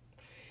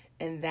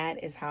 And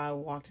that is how I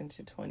walked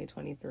into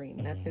 2023.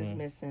 Nothing's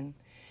missing,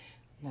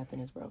 nothing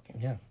is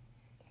broken. Yeah.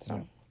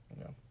 So,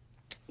 yeah.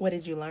 What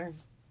did you learn?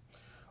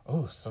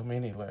 Oh, so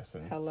many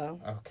lessons. Hello.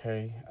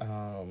 Okay.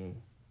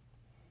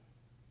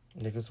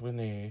 Niggas will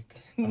nig.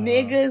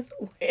 Niggas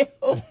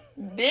will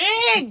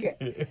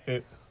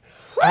dig.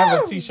 I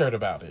have a t-shirt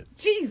about it.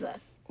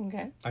 Jesus.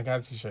 Okay. I got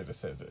a t-shirt that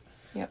says it.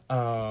 Yep.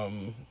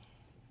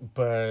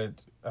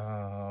 But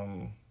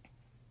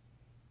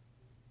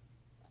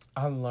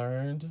I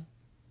learned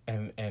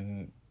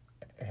and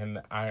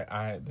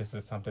I this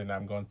is something that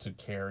I'm going to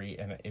carry,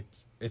 and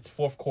it's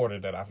fourth quarter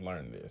that I've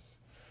learned this.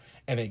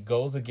 And it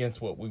goes against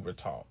what we were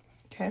taught.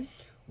 Okay.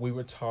 We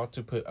were taught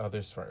to put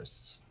others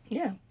first.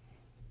 Yeah.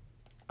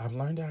 I've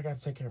learned that I got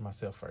to take care of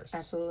myself first.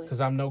 Absolutely. Because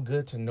I'm no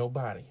good to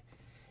nobody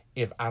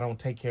if I don't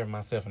take care of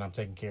myself and I'm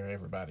taking care of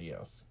everybody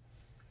else.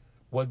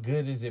 What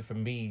good is it for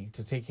me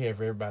to take care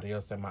of everybody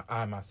else and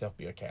I myself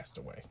be a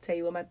castaway? Tell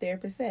you what my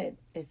therapist said.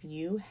 If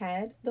you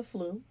had the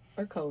flu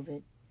or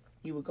COVID,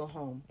 you would go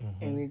home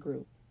and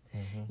regroup.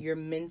 Your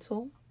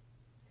mental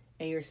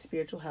and your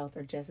spiritual health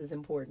are just as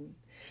important.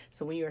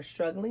 So when you're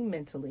struggling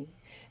mentally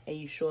and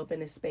you show up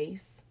in a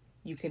space,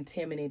 you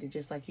contaminate it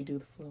just like you do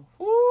the flu.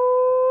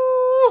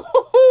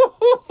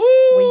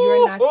 When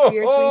you're not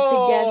spiritually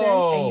together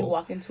and you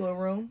walk into a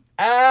room,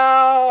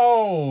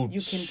 ouch,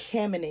 you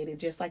contaminate it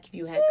just like if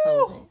you had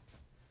COVID.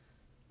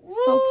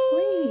 So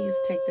please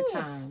take the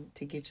time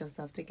to get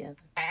yourself together.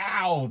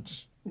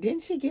 Ouch.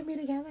 Didn't she get me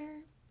together?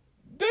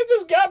 They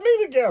just got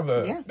me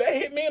together. Yeah. They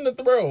hit me in the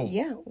throat.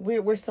 Yeah.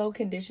 We're so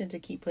conditioned to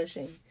keep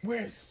pushing.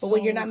 But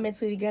when you're not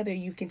mentally together,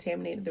 you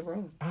contaminated the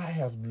room. I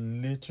have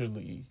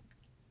literally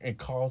and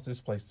caused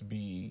this place to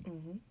be.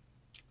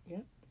 Yeah.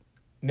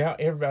 Now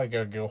everybody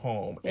gotta go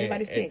home.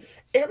 Everybody's sick.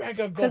 Everybody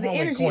gotta go home. Because the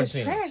energy is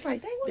trash.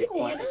 Like, dang, what's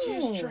going on? The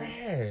energy is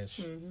trash.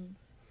 And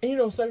you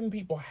know, certain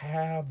people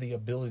have the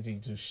ability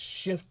to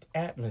shift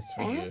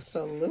atmospheres.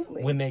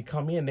 Absolutely. When they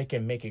come in, they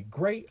can make it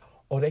great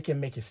or they can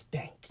make it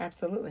stink.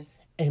 Absolutely.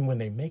 And when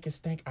they make it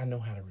stink, I know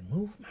how to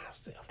remove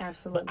myself.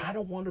 Absolutely. But I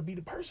don't want to be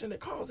the person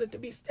that caused it to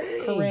be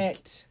stink.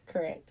 Correct.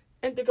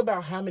 And think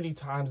about how many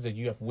times that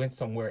you have went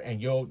somewhere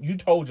and you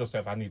told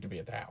yourself, I need to be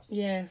at the house.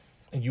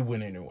 Yes. And you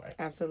went anyway.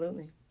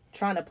 Absolutely.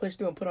 Trying to push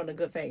through and put on a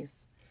good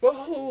face. For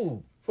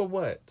who? For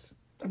what?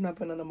 I'm not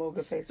putting on a more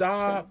good face.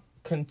 Stop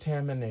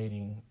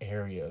contaminating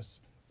areas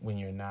when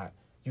you're not.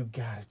 You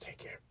gotta take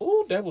care.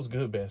 Ooh, that was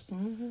good, Bess.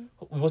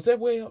 Was that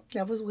Webb?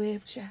 That was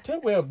Webb, child. Tell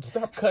Webb,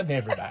 stop cutting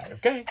everybody,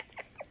 okay?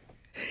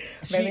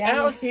 She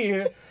out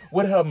here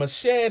with her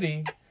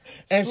machete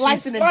and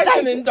she's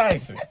slicing and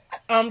dicing.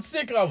 I'm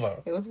sick of her.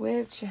 It was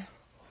Webb, child.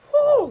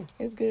 Woo!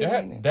 It's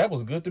good. That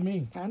was good to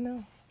me. I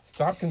know.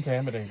 Stop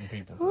contaminating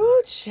people.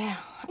 Ooh, child.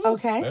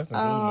 Okay. That's good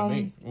to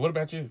me. What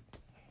about you?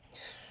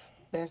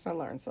 Best, I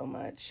learned so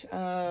much.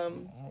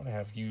 What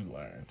have you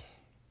learned?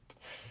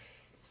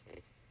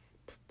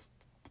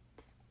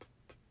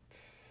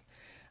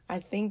 I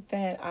think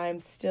that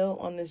I'm still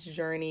on this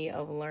journey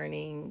of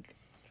learning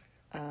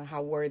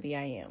how worthy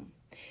I am.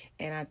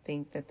 And I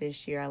think that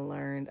this year I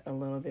learned a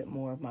little bit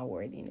more of my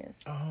worthiness.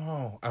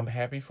 Oh, I'm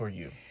happy for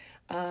you.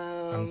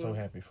 I'm so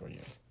happy for you.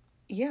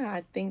 Yeah,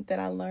 I think that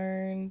I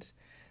learned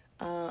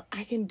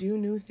I can do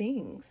new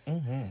things.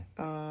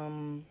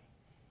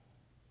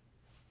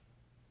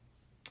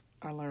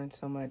 I learned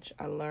so much.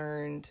 I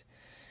learned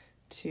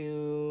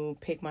to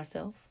pick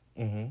myself.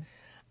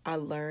 I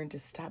learned to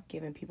stop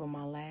giving people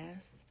my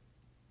last.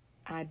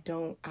 I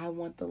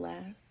want the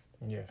last.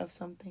 of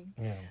something.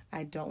 Yeah.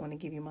 I don't want to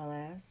give you my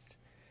last.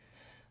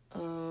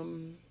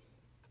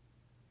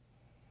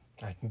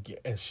 I can get,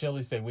 as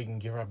Shelley said, we can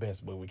give our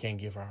best, but we can't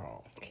give our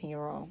all. Can you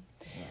all?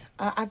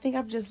 Yeah. I think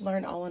I've just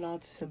learned all in all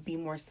to be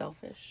more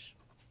selfish.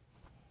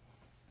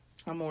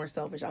 I'm more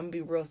selfish. I'm gonna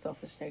be real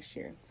selfish next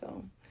year.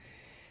 So,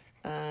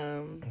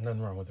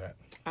 Nothing wrong with that.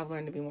 I've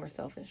learned to be more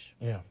selfish.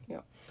 Yeah.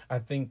 Yeah. I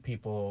think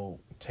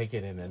people take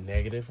it in a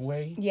negative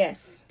way.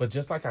 Yes. But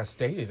just like I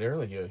stated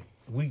earlier,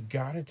 we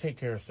gotta take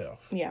care of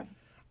self. Yeah.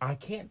 I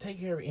can't take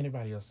care of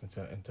anybody else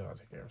until I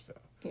take care of self.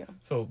 Yeah.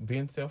 So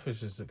being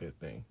selfish is a good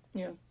thing.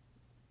 Yeah.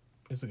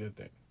 It's a good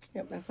thing.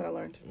 Yep, that's what I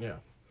learned. Yeah.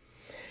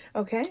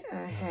 Okay, I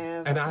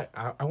have... And I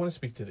want to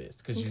speak to this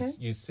because Okay.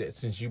 you said,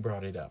 since you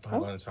brought it up, I'm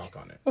going to talk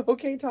on it.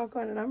 Okay, talk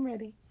on it. I'm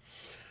ready.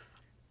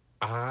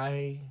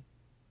 I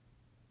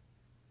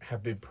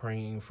have been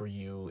praying for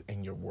you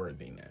and your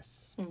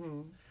worthiness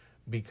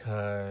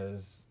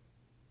because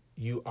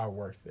you are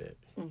worth it.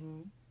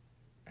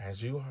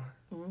 As you are.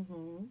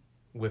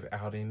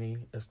 Without any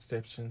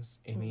exceptions,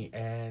 any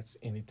ads,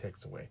 any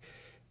takes away.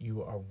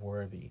 You are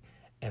worthy.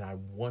 And I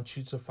want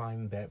you to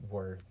find that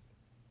worth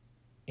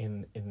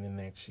in the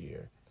next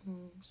year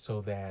so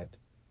that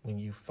when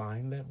you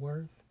find that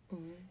worth,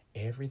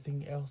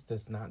 everything else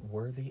that's not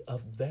worthy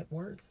of that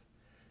worth,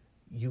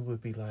 you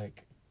would be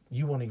like,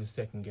 you won't even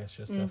second guess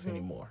yourself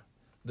anymore.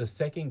 The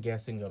second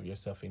guessing of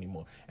yourself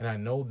anymore. And I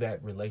know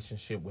that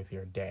relationship with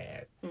your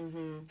dad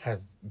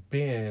has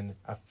been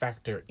a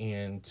factor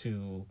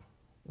into,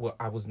 well,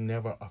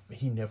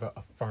 he never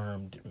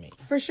affirmed me.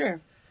 For sure.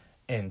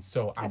 And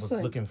so I Absolutely.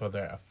 was looking for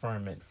that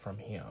affirmation from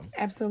him.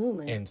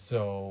 Absolutely. And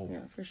so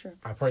Yeah, for sure.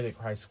 I pray that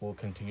Christ will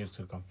continue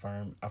to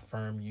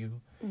affirm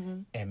you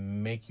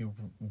and make you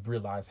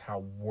realize how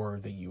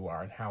worthy you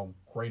are and how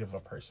great of a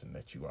person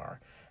that you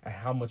are and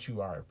how much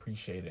you are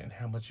appreciated and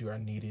how much you are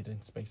needed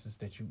in spaces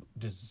that you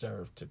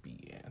deserve to be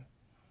in.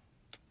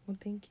 Well,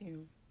 thank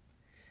you.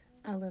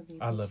 I love you.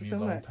 I love you so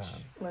long much.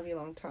 time. Love you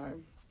long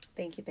time.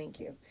 Thank you. Thank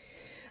you.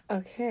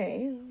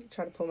 Okay.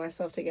 Try to pull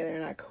myself together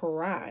and not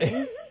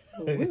cry.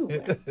 Woo.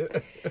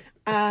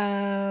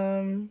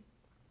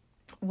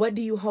 What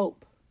do you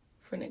hope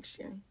for next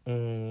year?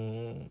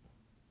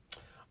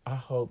 I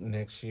hope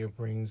next year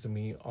brings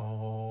me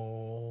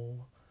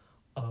all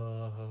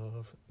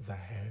of the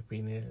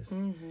happiness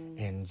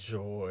and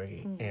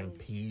joy and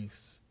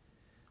peace,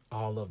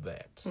 all of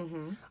that.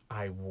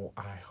 I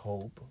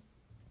hope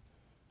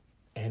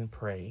and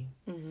pray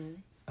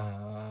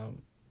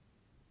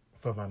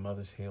for my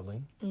mother's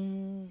healing.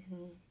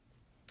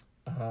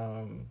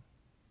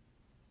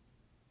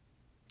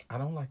 I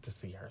don't like to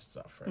see her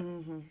suffer.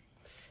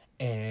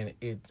 And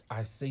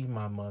I see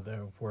my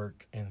mother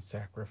work and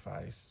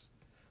sacrifice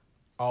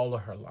all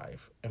of her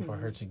life, and for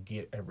her to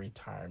get a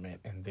retirement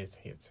and this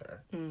hits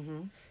her,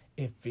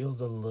 it feels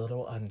a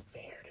little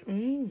unfair to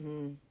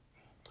me.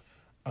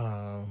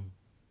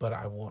 But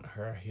I want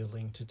her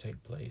healing to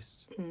take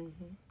place.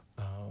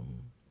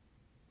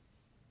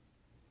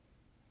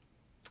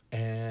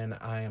 And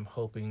I am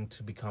hoping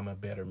to become a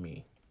better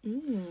me.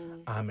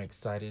 I'm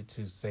excited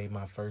to say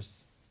my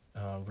first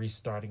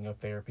restarting of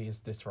therapy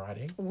is this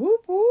Friday.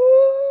 Whoop, whoop.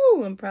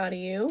 I'm proud of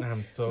you.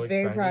 I'm so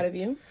excited. Very proud of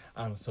you.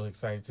 I'm so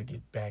excited to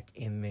get back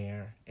in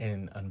there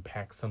and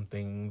unpack some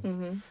things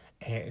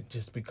and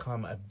just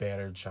become a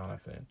better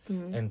Jonathan.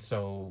 And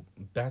so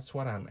that's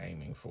what I'm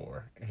aiming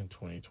for in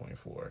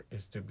 2024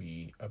 is to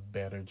be a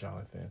better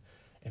Jonathan.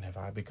 And if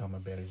I become a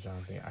better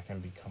Jonathan, I can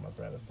become a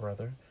better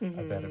brother,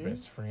 a better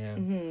best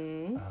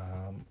friend,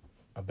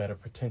 a better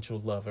potential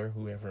lover,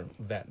 whoever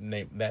that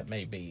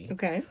may be.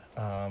 Okay.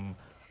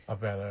 A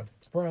better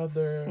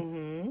brother,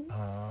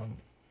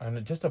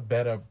 and just a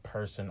better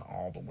person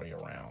all the way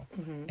around.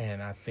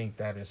 And I think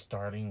that is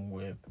starting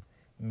with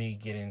me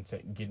getting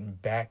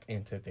back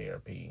into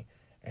therapy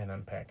and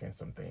unpacking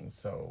some things.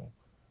 So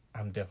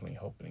I'm definitely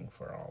hoping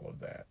for all of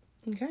that.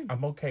 Okay.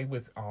 I'm okay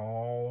with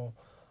all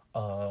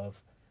of.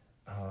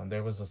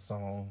 There was a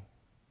song.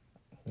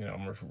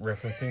 I'm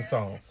referencing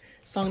songs.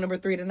 Song number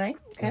 3 tonight.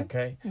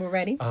 Okay. We're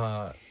ready.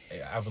 I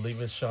believe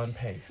it's Sean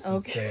Pace who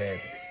said,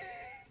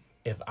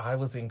 "If I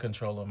was in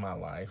control of my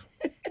life,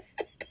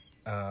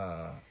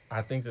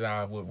 I think that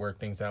I would work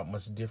things out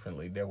much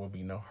differently. There would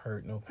be no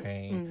hurt, no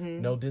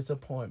pain, no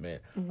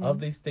disappointment. Of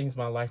these things,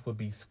 my life would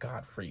be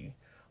scot-free."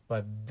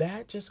 But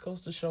that just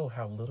goes to show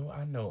how little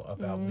I know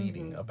about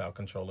leading, about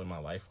controlling my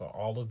life. For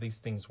all of these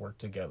things work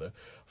together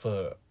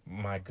for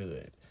my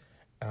good.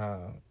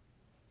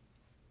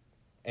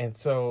 And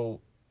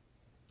so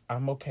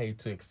I'm okay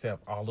to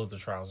accept all of the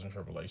trials and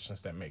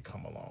tribulations that may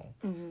come along.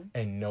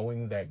 And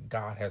knowing that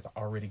God has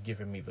already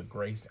given me the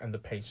grace and the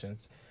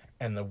patience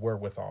and the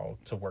wherewithal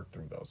to work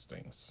through those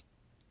things.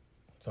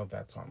 So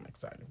that's what I'm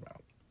excited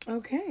about.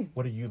 Okay.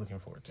 What are you looking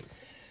forward to?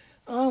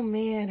 Oh,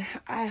 man.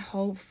 I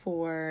hope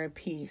for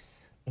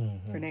peace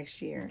for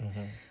next year.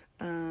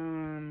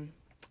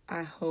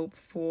 I hope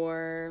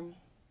for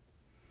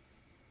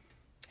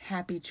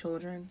happy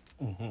children.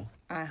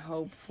 I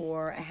hope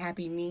for a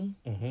happy me.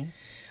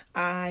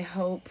 I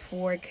hope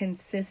for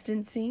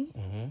consistency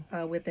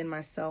within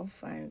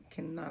myself. I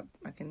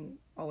can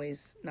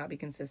always not be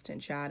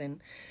consistent, child,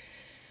 and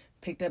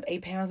picked up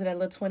 8 pounds of that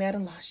little 20 I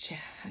done lost,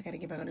 child. I got to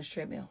get back on this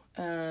treadmill.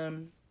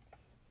 And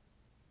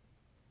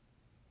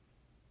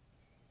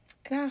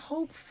I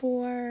hope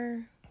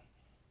for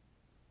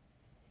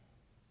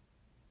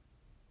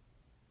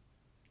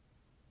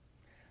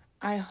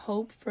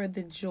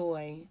the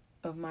joy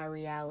of my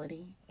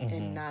reality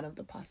and not of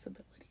the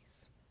possibilities.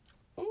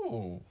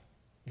 Ooh,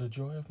 the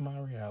joy of my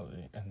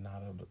reality and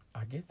not of the...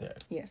 I get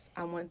that. Yes,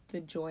 I want the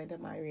joy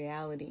of my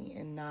reality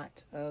and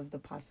not of the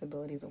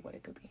possibilities of what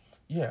it could be.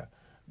 Yeah,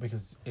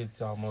 because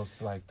it's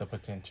almost like the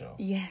potential.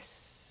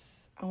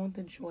 Yes, I want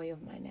the joy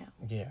of my now.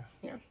 Yeah.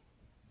 Yeah.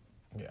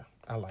 Yeah,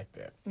 I like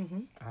that.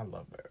 Mm-hmm. I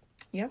love that.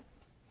 Yep.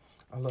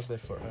 I love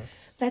that for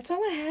us. That's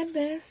all I had,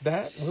 Bess.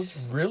 That was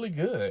really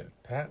good.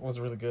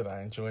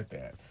 I enjoyed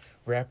that.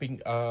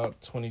 Wrapping up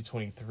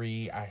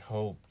 2023, I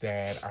hope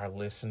that our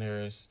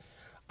listeners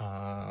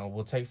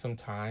will take some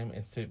time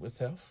and sit with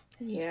self.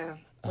 Yeah.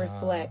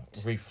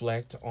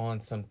 Reflect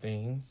on some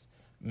things.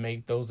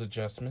 Make those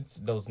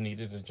adjustments, those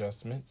needed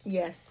adjustments.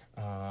 Yes.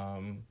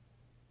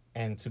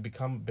 And to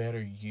become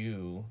better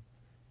you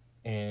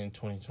in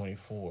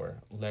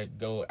 2024. Let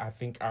go. I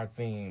think our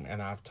theme,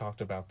 and I've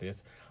talked about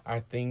this, our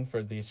theme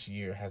for this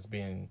year has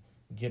been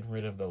getting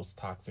rid of those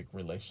toxic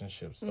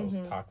relationships, those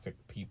toxic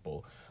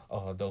people,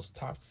 those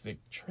toxic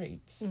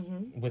traits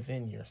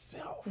within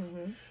yourself.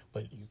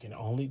 But you can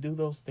only do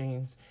those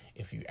things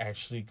if you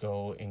actually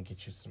go and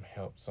get you some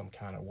help some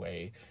kind of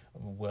way,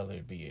 whether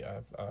it be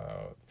a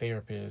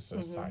therapist,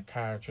 a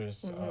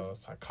psychiatrist, a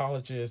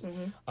psychologist.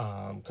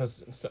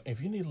 Because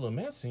if you need a little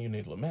medicine, you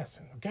need a little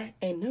medicine, okay?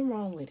 Ain't nothing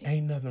wrong with it.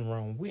 Ain't nothing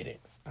wrong with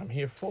it. I'm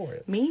here for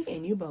it. Me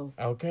and you both.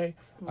 Okay?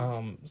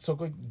 So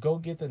go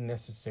get the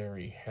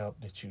necessary help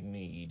that you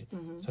need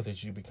so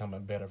that you become a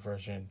better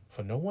version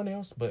for no one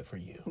else but for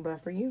you.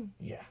 But for you.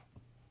 Yeah.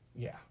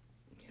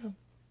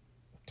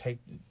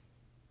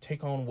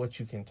 Take on what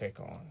you can take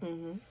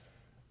on.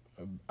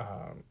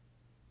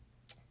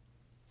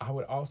 I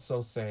would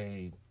also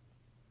say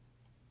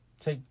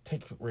take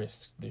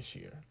risks this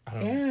year.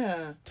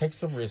 Take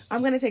some risks.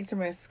 I'm gonna take some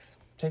risks.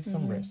 Take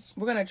some risks.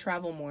 We're gonna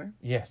travel more.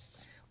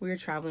 Yes. We're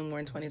traveling more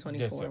in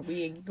 2024. Yes,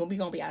 we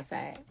gonna be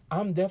outside.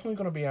 I'm definitely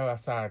gonna be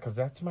outside because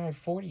that's my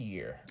 40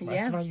 year.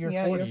 That's my year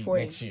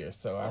 40 next year.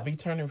 So I'll be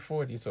turning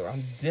 40. So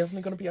I'm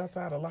definitely gonna be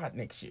outside a lot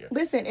next year.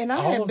 Listen, and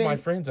all of my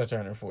friends are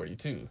turning 40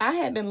 too. I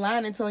had been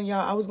lying and telling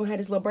y'all I was gonna have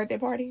this little birthday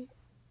party,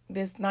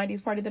 this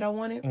 90s party that I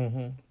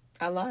wanted.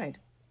 I lied.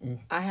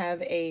 I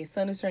have a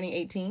son who's turning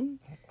 18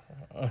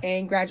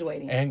 and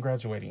graduating and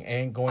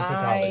going to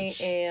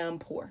college. I am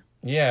poor.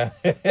 Yeah.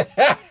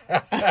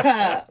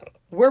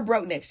 We're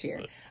broke next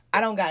year.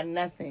 I don't got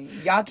nothing.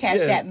 Y'all cash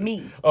at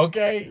me.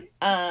 Okay.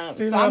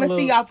 So I'm going to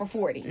see y'all for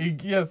 40.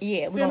 Yes.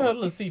 Yeah. Send her a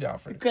little seat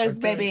offering. Because,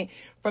 baby,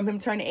 from him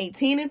turning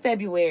 18 in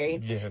February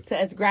to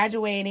us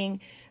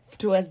graduating,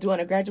 to us doing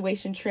a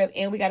graduation trip,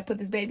 and we got to put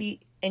this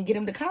baby and get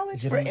him to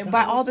college and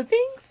buy all the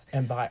things.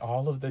 And buy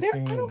all of the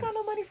things. I don't got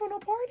no money for no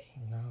party.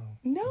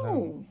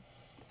 No.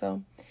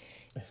 So.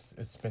 It's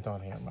spent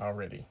on him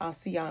already. I'll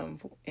see y'all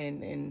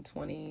in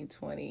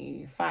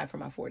 2025 for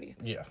my 40th.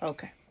 Yeah.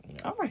 Okay. Yeah.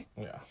 All right.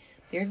 Yeah.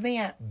 There's the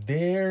ant.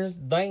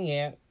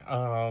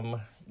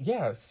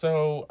 Yeah.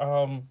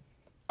 So,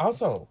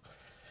 also,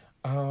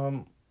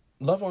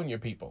 love on your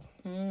people.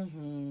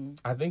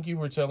 I think you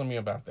were telling me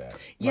about that.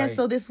 Yeah.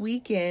 So this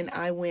weekend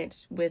I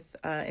went with,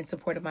 in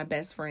support of my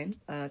best friend,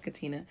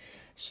 Katina.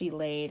 She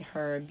laid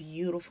her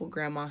beautiful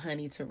grandma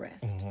Honey to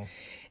rest.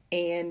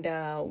 And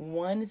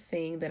one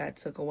thing that I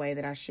took away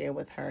that I shared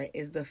with her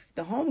is the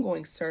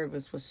homegoing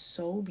service was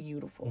so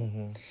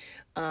beautiful.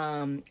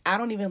 I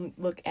don't even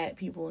look at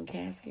people in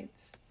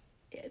caskets.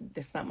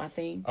 That's not my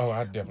thing. Oh,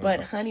 I definitely.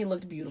 But Honey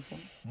looked beautiful.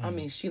 I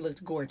mean, she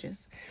looked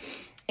gorgeous.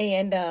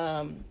 And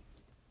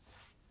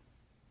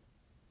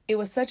it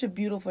was such a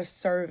beautiful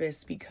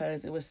service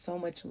because it was so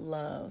much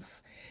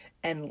love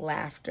and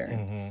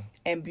laughter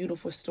and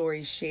beautiful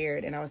stories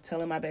shared. And I was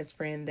telling my best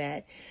friend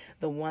that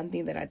the one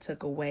thing that I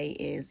took away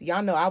is,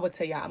 y'all know I would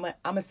tell y'all, I'm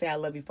gonna say I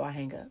love you before I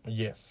hang up.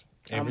 Yes.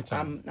 Every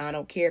time. I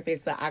don't care if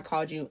it's I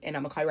called you and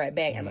I'm gonna call you right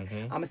back. I'm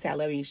gonna say I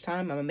love you each time.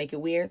 I'm gonna make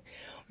it weird.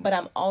 But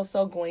I'm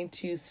also going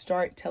to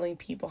start telling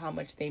people how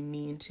much they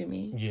mean to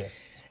me.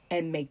 Yes.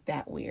 And make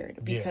that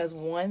weird. Because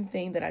one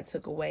thing that I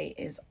took away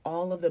is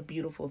all of the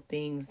beautiful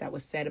things that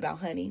was said about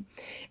Honey.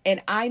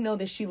 And I know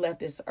that she left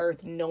this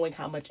earth knowing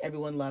how much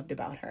everyone loved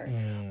about her.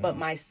 But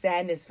my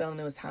sadness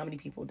feeling was how many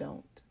people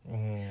don't.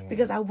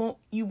 Because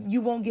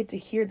you won't get to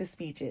hear the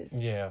speeches.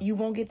 You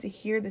won't get to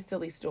hear the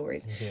silly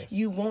stories.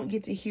 You won't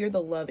get to hear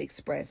the love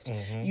expressed.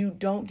 You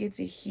don't get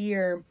to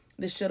hear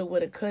the shoulda,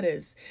 woulda,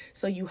 couldas.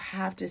 So you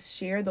have to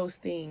share those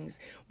things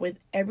with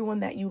everyone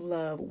that you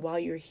love while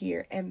you're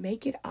here and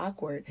make it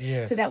awkward.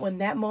 So that when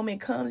that moment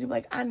comes, you're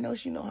like, I know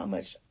she know how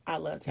much I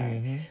loved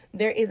her.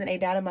 There isn't a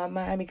doubt in my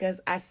mind because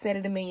I said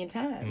it a million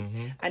times.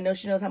 I know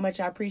she knows how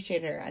much I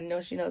appreciate her. I know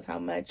she knows how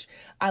much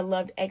I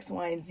loved X,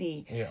 Y, and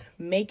Z.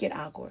 Make it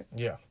awkward.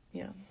 Yeah.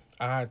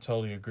 I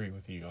totally agree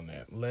with you on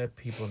that. Let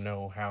people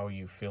know how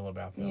you feel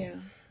about them. Yeah.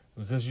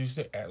 Because you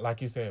said,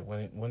 like you said,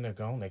 when they're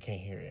gone, they can't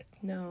hear it.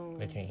 No.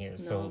 They can't hear it.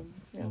 No. So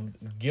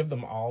give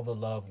them all the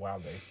love while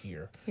they're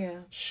here. Yeah.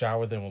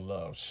 Shower them with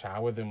love.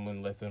 Shower them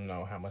and let them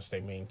know how much they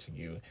mean to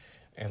you.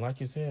 And like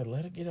you said,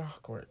 let it get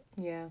awkward.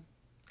 Yeah.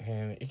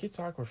 And it gets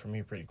awkward for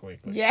me pretty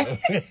quickly. Yeah.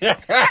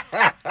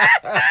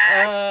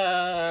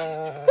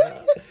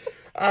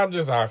 I'm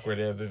just awkward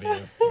as it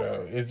is.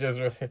 So it just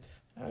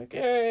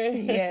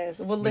okay. Yes.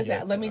 Well, listen,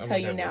 Yes, let me I'm tell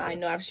you good now, with I it.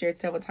 know I've shared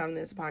several times in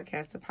this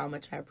podcast of how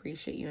much I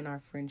appreciate you and our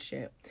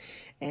friendship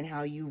and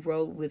how you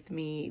rode with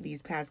me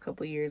these past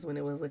couple of years when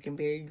it was looking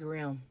very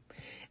grim.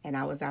 And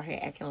I was out here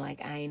acting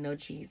like I ain't no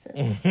Jesus.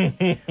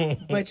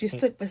 But you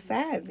stuck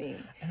beside me.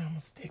 And I'm going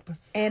to stick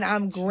beside And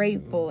I'm you.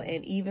 grateful.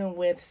 And even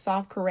with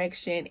soft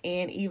correction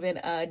and even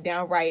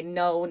downright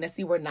no, now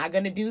see, we're not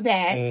going to do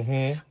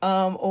that.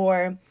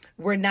 Or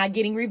we're not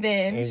getting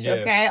revenge. Yes.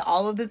 Okay.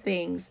 All of the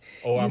things.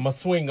 Or I'm going to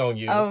swing on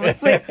you. And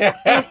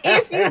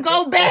if you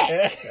go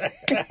back,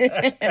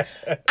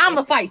 I'm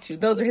going to fight you.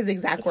 Those are his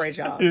exact words,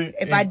 y'all.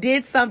 If I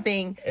did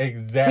something,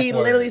 Exactly. he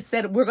literally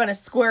said, we're going to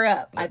square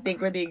up. I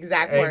think were the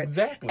exact words.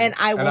 Exactly. And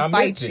I will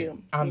fight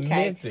you. I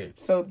meant it.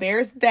 So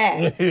there's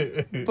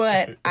that.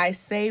 But I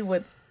say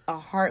with a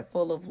heart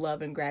full of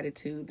love and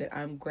gratitude that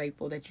I'm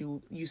grateful that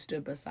you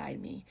stood beside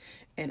me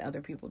and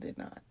other people did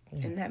not.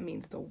 Yeah. And that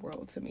means the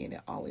world to me, and it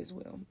always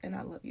will. And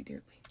I love you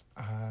dearly.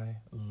 I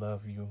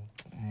love you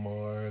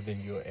more than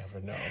you'll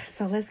ever know.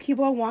 So let's keep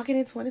on walking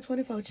in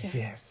 2024, Chad.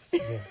 Yes.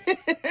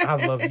 I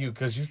love you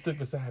because you stood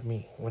beside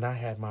me when I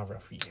had my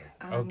rough year.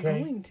 I'm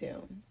going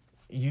to.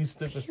 You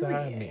stood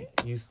beside me.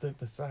 You stood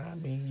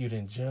beside me. You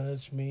didn't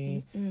judge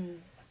me.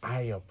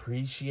 I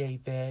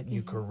appreciate that.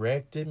 You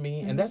corrected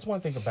me. And that's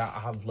one thing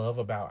I love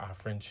about our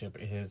friendship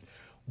is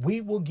we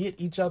will get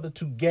each other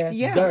together.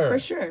 Yeah, for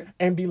sure.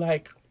 And be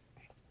like,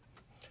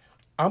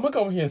 I'm going to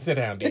go over here and sit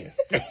down there.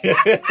 Because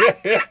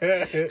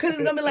it's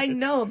going to be like,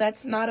 no,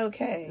 that's not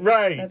okay.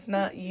 Right. That's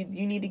not, you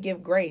need to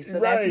give grace. So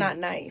right. That's not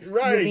nice.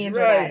 Right, You're being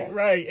dramatic.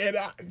 Right. And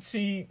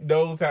she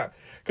knows how,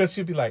 because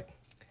she'll be like,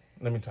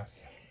 let me talk to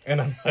you. And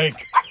I'm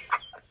like,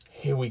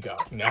 here we go.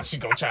 Now she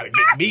going to try to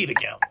get me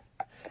together.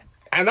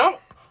 And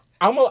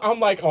I'm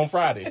like on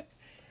Friday.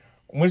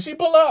 When she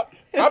pull up,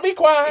 I'll be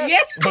quiet. Yeah.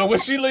 But when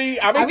she leave,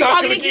 I'll be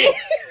talking again.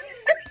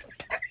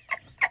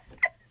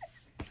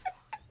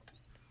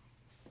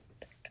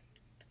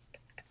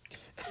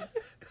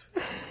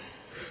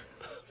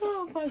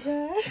 Oh my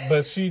God.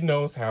 But she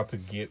knows how to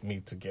get me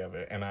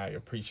together, and I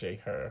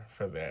appreciate her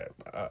for that.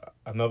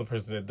 Another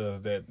person that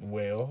does that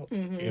well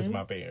is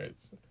my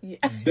parents. Yeah.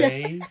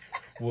 They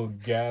will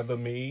gather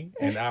me,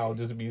 and I'll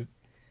just be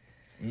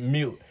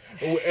mute.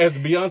 As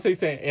Beyonce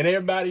saying, and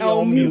everybody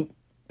on mute.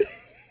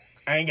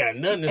 I ain't got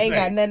nothing to say. Ain't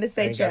got nothing to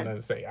say, Ain't got nothing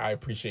to say. I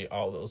appreciate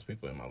all those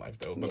people in my life,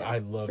 though. But I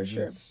love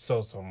you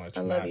so much.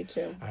 I love you,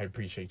 too. I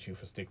appreciate you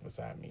for sticking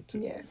beside me, too.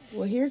 Yes.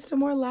 Well, here's some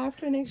more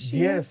laughter next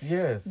year.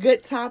 Yes.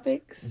 Good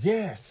topics.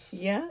 Yes.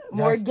 Yeah.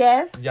 More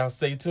guests. Y'all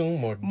stay tuned.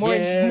 More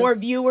guests. More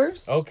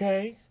viewers.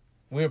 Okay.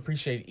 We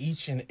appreciate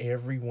each and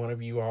every one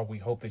of you all. We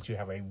hope that you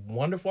have a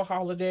wonderful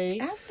holiday.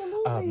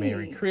 Absolutely.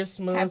 Merry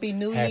Christmas. Happy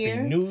New Year.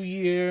 Happy New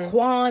Year.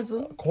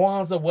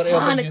 Kwanzaa, whatever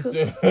Hanukkah. you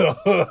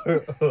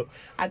say.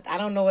 I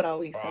don't know what all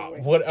we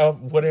celebrate.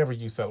 Whatever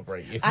you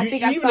celebrate. If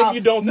you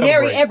don't celebrate.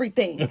 Merry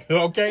everything.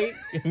 Okay?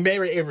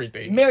 Merry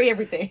everything. Merry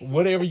everything.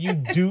 Whatever you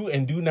do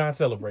and do not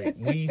celebrate,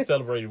 we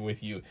celebrate it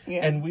with you.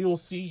 Yeah. And we will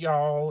see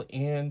y'all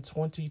in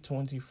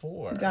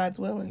 2024. God's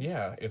willing.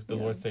 Yeah, if the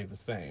Lord say the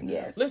same.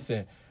 Yes.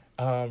 Listen,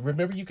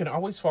 remember, you can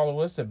always follow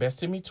us at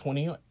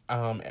BestInMe20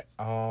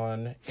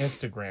 on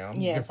Instagram.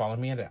 Yes. You can follow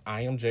me at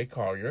I am Jay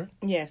Collier.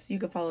 Yes, you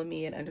can follow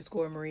me at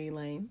 _Marie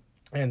Lane.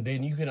 And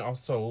then you can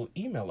also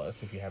email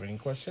us if you have any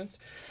questions.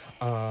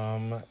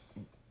 And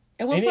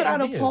we'll put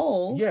out a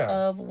poll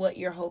of what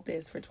your hope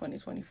is for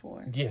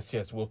 2024.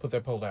 Yes. We'll put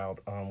that poll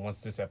out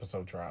once this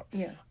episode drops.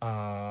 Yeah.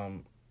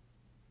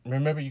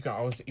 Remember, you can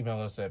always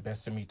email us at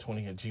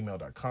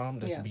bestinme20@gmail.com.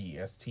 That's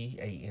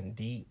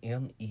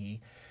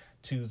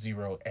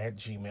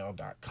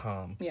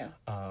bestandme20@gmail.com. Yeah.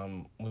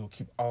 We will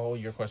keep all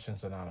your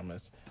questions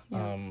anonymous.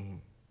 Yeah.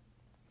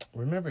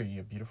 Remember,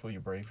 you're beautiful,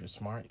 you're brave, you're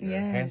smart, you're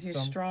handsome.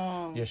 You're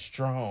strong. You're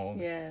strong.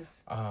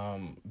 Yes.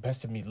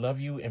 Best of me, love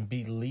you and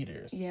be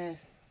leaders.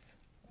 Yes.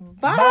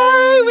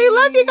 Bye. We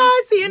love you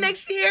guys. See you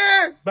next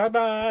year.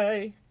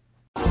 Bye.